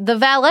played the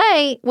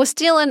valet was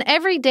stealing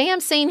every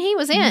damn scene he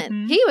was in.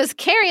 Mm-hmm. He was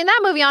carrying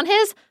that movie on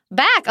his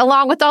back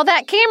along with all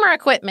that camera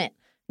equipment.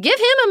 Give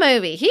him a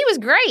movie. He was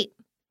great.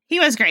 He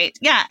was great.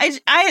 Yeah.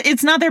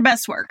 It's not their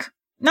best work.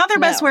 Not their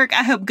best work.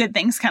 I hope good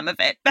things come of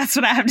it. That's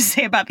what I have to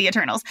say about the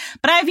Eternals.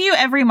 But I view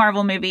every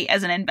Marvel movie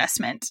as an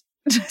investment.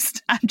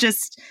 I'm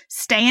just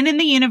staying in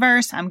the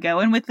universe. I'm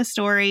going with the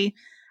story.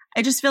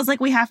 It just feels like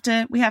we have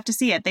to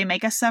see it. They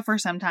make us suffer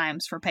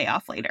sometimes for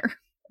payoff later.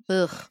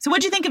 Ugh. So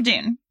what'd you think of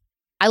Dune?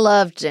 I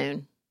loved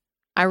Dune.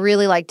 I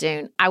really liked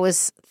Dune. I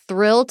was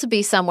thrilled to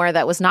be somewhere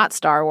that was not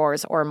Star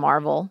Wars or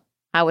Marvel.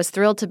 I was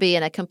thrilled to be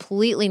in a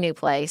completely new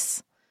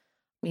place.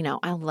 You know,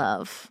 I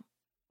love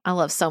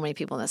so many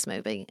people in this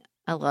movie.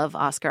 I love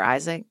Oscar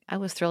Isaac. I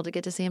was thrilled to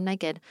get to see him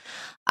naked.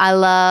 I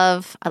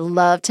love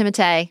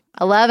Timothée.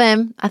 I love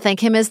him. I think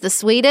him is the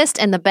sweetest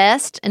and the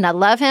best, and I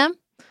love him.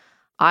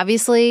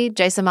 Obviously,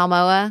 Jason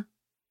Momoa,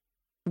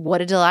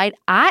 what a delight.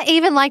 I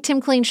even liked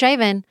him clean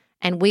shaven,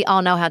 and we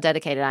all know how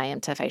dedicated I am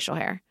to facial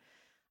hair.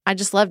 I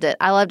just loved it.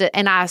 I loved it.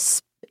 And I,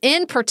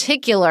 in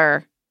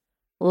particular,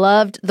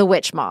 loved the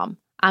witch mom.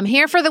 I'm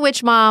here for the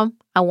witch mom.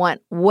 I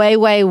want way,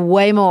 way,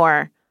 way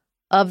more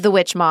of the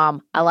witch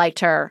mom. I liked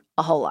her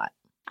a whole lot.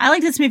 I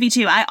like this movie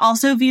too. I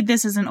also viewed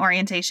this as an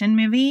orientation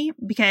movie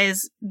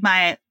because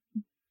my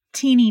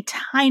teeny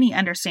tiny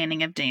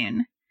understanding of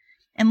Dune.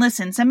 And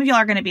listen, some of y'all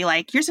are going to be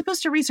like, you're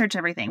supposed to research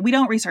everything. We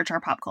don't research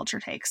our pop culture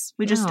takes.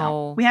 We just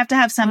don't. We have to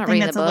have something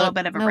that's a little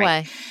bit of a break.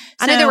 Way.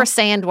 I knew there were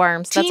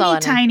sandworms. That's all I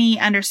knew. Tiny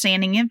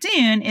understanding of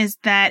Dune is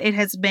that it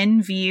has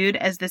been viewed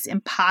as this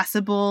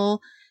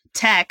impossible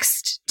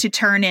text to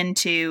turn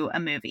into a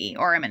movie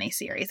or a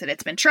miniseries. That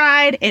it's been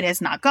tried. It has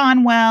not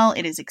gone well.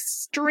 It is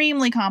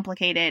extremely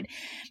complicated.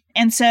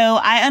 And so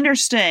I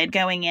understood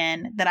going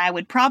in that I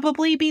would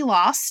probably be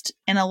lost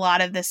in a lot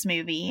of this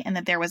movie and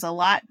that there was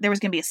going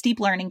to be a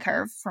steep learning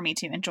curve for me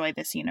to enjoy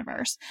this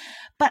universe.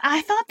 But I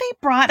thought they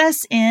brought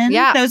us in,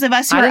 those of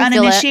us who are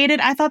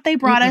uninitiated, I thought they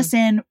brought us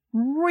in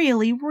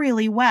really,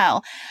 really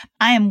well.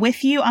 I am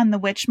with you on the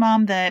witch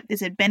mom,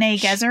 is it Bene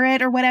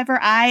Gesserit or whatever?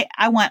 I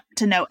want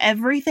to know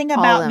everything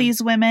about these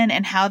women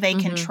and how they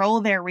control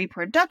their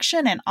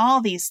reproduction and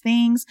all these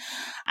things.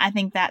 I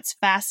think that's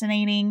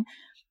fascinating.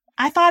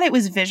 I thought it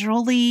was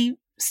visually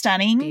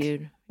stunning.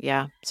 Dude,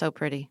 yeah, so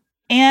pretty.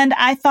 And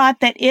I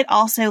thought that it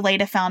also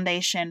laid a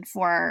foundation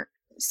for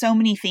so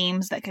many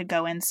themes that could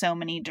go in so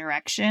many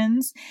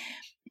directions.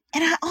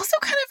 And I also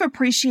kind of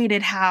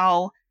appreciated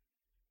how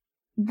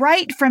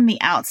right from the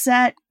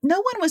outset, no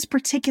one was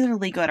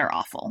particularly good or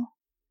awful.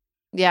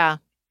 Yeah.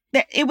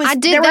 There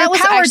were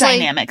power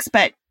dynamics,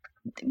 but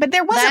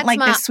there wasn't like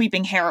this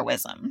sweeping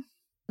heroism.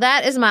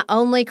 That is my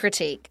only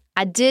critique.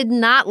 I did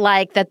not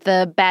like that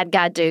the bad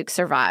guy Duke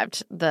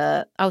survived.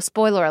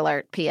 Spoiler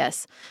alert,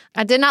 P.S.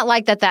 I did not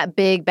like that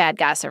big bad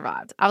guy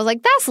survived. I was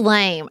like, that's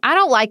lame. I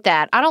don't like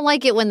that. I don't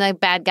like it when the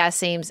bad guy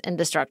seems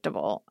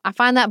indestructible. I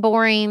find that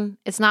boring.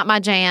 It's not my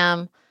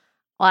jam.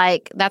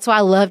 Like, that's why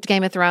I loved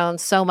Game of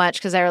Thrones so much,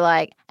 because they were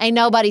like, ain't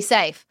nobody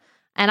safe.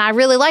 And I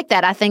really like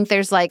that. I think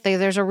there's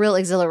a real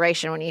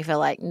exhilaration when you feel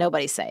like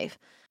nobody's safe.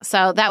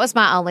 So that was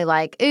my only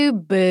ooh,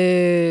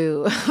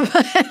 boo.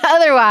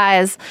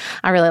 Otherwise,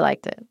 I really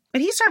liked it. But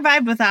he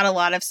survived without a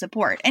lot of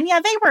support. And yeah,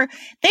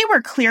 they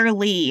were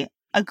clearly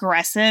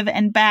aggressive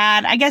and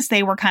bad. I guess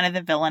they were kind of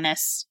the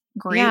villainous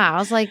group. Yeah, I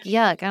was like,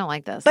 yuck, I don't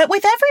like this. But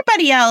with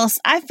everybody else,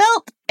 I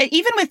felt,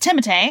 even with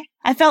Timothée,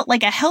 I felt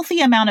like a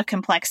healthy amount of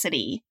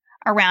complexity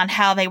around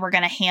how they were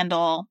going to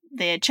handle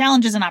the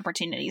challenges and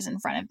opportunities in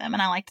front of them.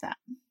 And I liked that.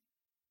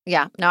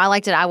 Yeah, no, I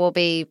liked it. I will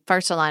be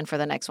first in line for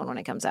the next one when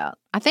it comes out.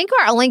 I think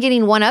we're only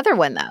getting one other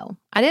one, though.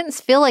 I didn't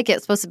feel like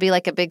it's supposed to be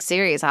like a big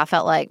series. I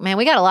felt like, man,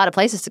 we got a lot of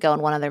places to go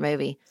in one other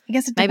movie. I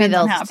guess it depends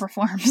on how it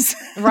performs.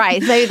 Right.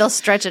 Maybe they'll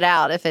stretch it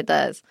out if it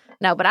does.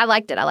 No, but I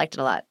liked it. I liked it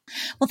a lot.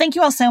 Well, thank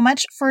you all so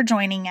much for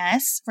joining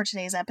us for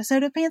today's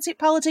episode of Pantsuit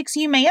Politics.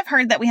 You may have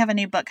heard that we have a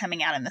new book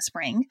coming out in the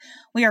spring.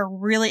 We are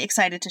really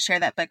excited to share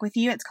that book with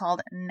you. It's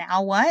called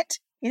Now What?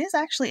 It is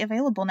actually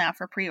available now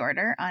for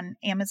pre-order on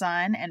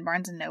Amazon and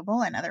Barnes &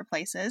 Noble and other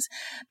places.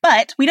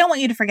 But we don't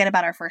want you to forget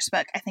about our first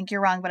book. I think you're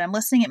wrong, but I'm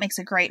listening. It makes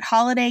a great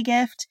holiday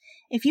gift.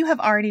 If you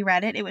have already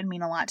read it, it would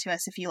mean a lot to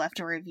us if you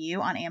left a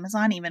review on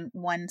Amazon. Even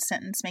one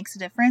sentence makes a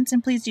difference.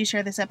 And please do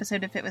share this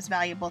episode if it was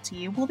valuable to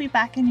you. We'll be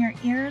back in your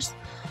ears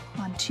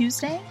on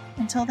Tuesday.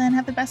 Until then,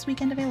 have the best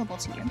weekend available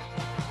to you.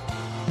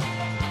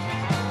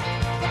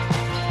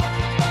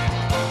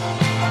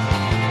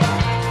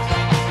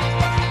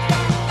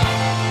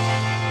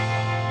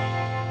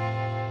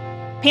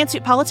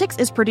 Pantsuit Politics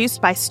is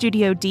produced by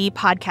Studio D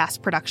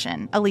Podcast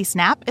Production. Elise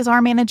Knapp is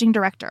our managing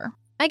director.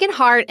 Megan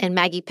Hart and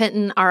Maggie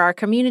Penton are our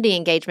community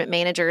engagement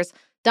managers.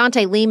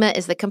 Dante Lima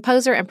is the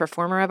composer and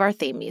performer of our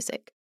theme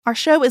music. Our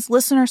show is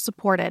listener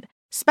supported.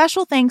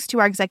 Special thanks to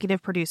our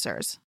executive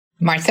producers: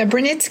 Martha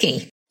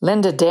Brunitsky,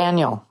 Linda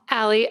Daniel,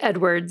 Allie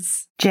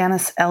Edwards,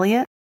 Janice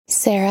Elliott,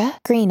 Sarah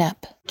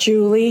Greenup,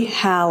 Julie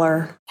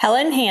Haller,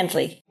 Helen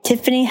Handley,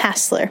 Tiffany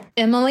Hassler,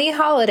 Emily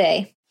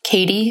Holiday,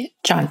 Katie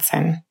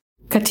Johnson,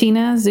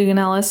 Katina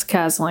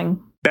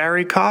Zuganellis-Kasling,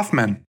 Barry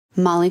Kaufman,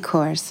 Molly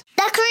Kors,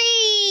 The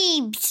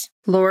Creeps,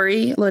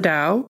 Lori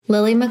Ladow,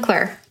 Lily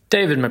McClure,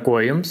 David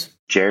McWilliams,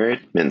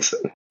 Jared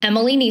Minson,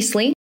 Emily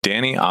Neasley,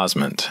 Danny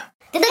Osmond,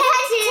 The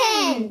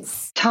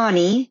Hutchins,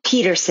 Tawny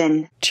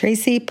Peterson,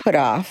 Tracy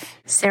Putoff,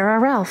 Sarah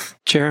Ralph,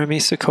 Jeremy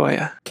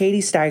Sequoia,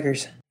 Katie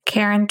Steigers,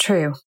 Karen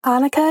True,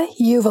 Annika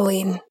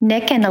Uvaline,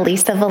 Nick and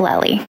Elisa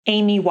Valelli,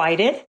 Amy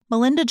Whited,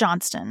 Melinda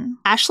Johnston,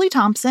 Ashley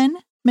Thompson,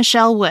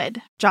 Michelle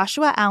Wood,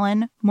 Joshua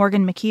Allen,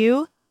 Morgan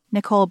McHugh,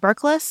 Nicole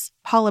Berkless,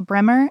 Paula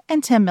Bremer,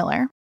 and Tim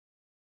Miller.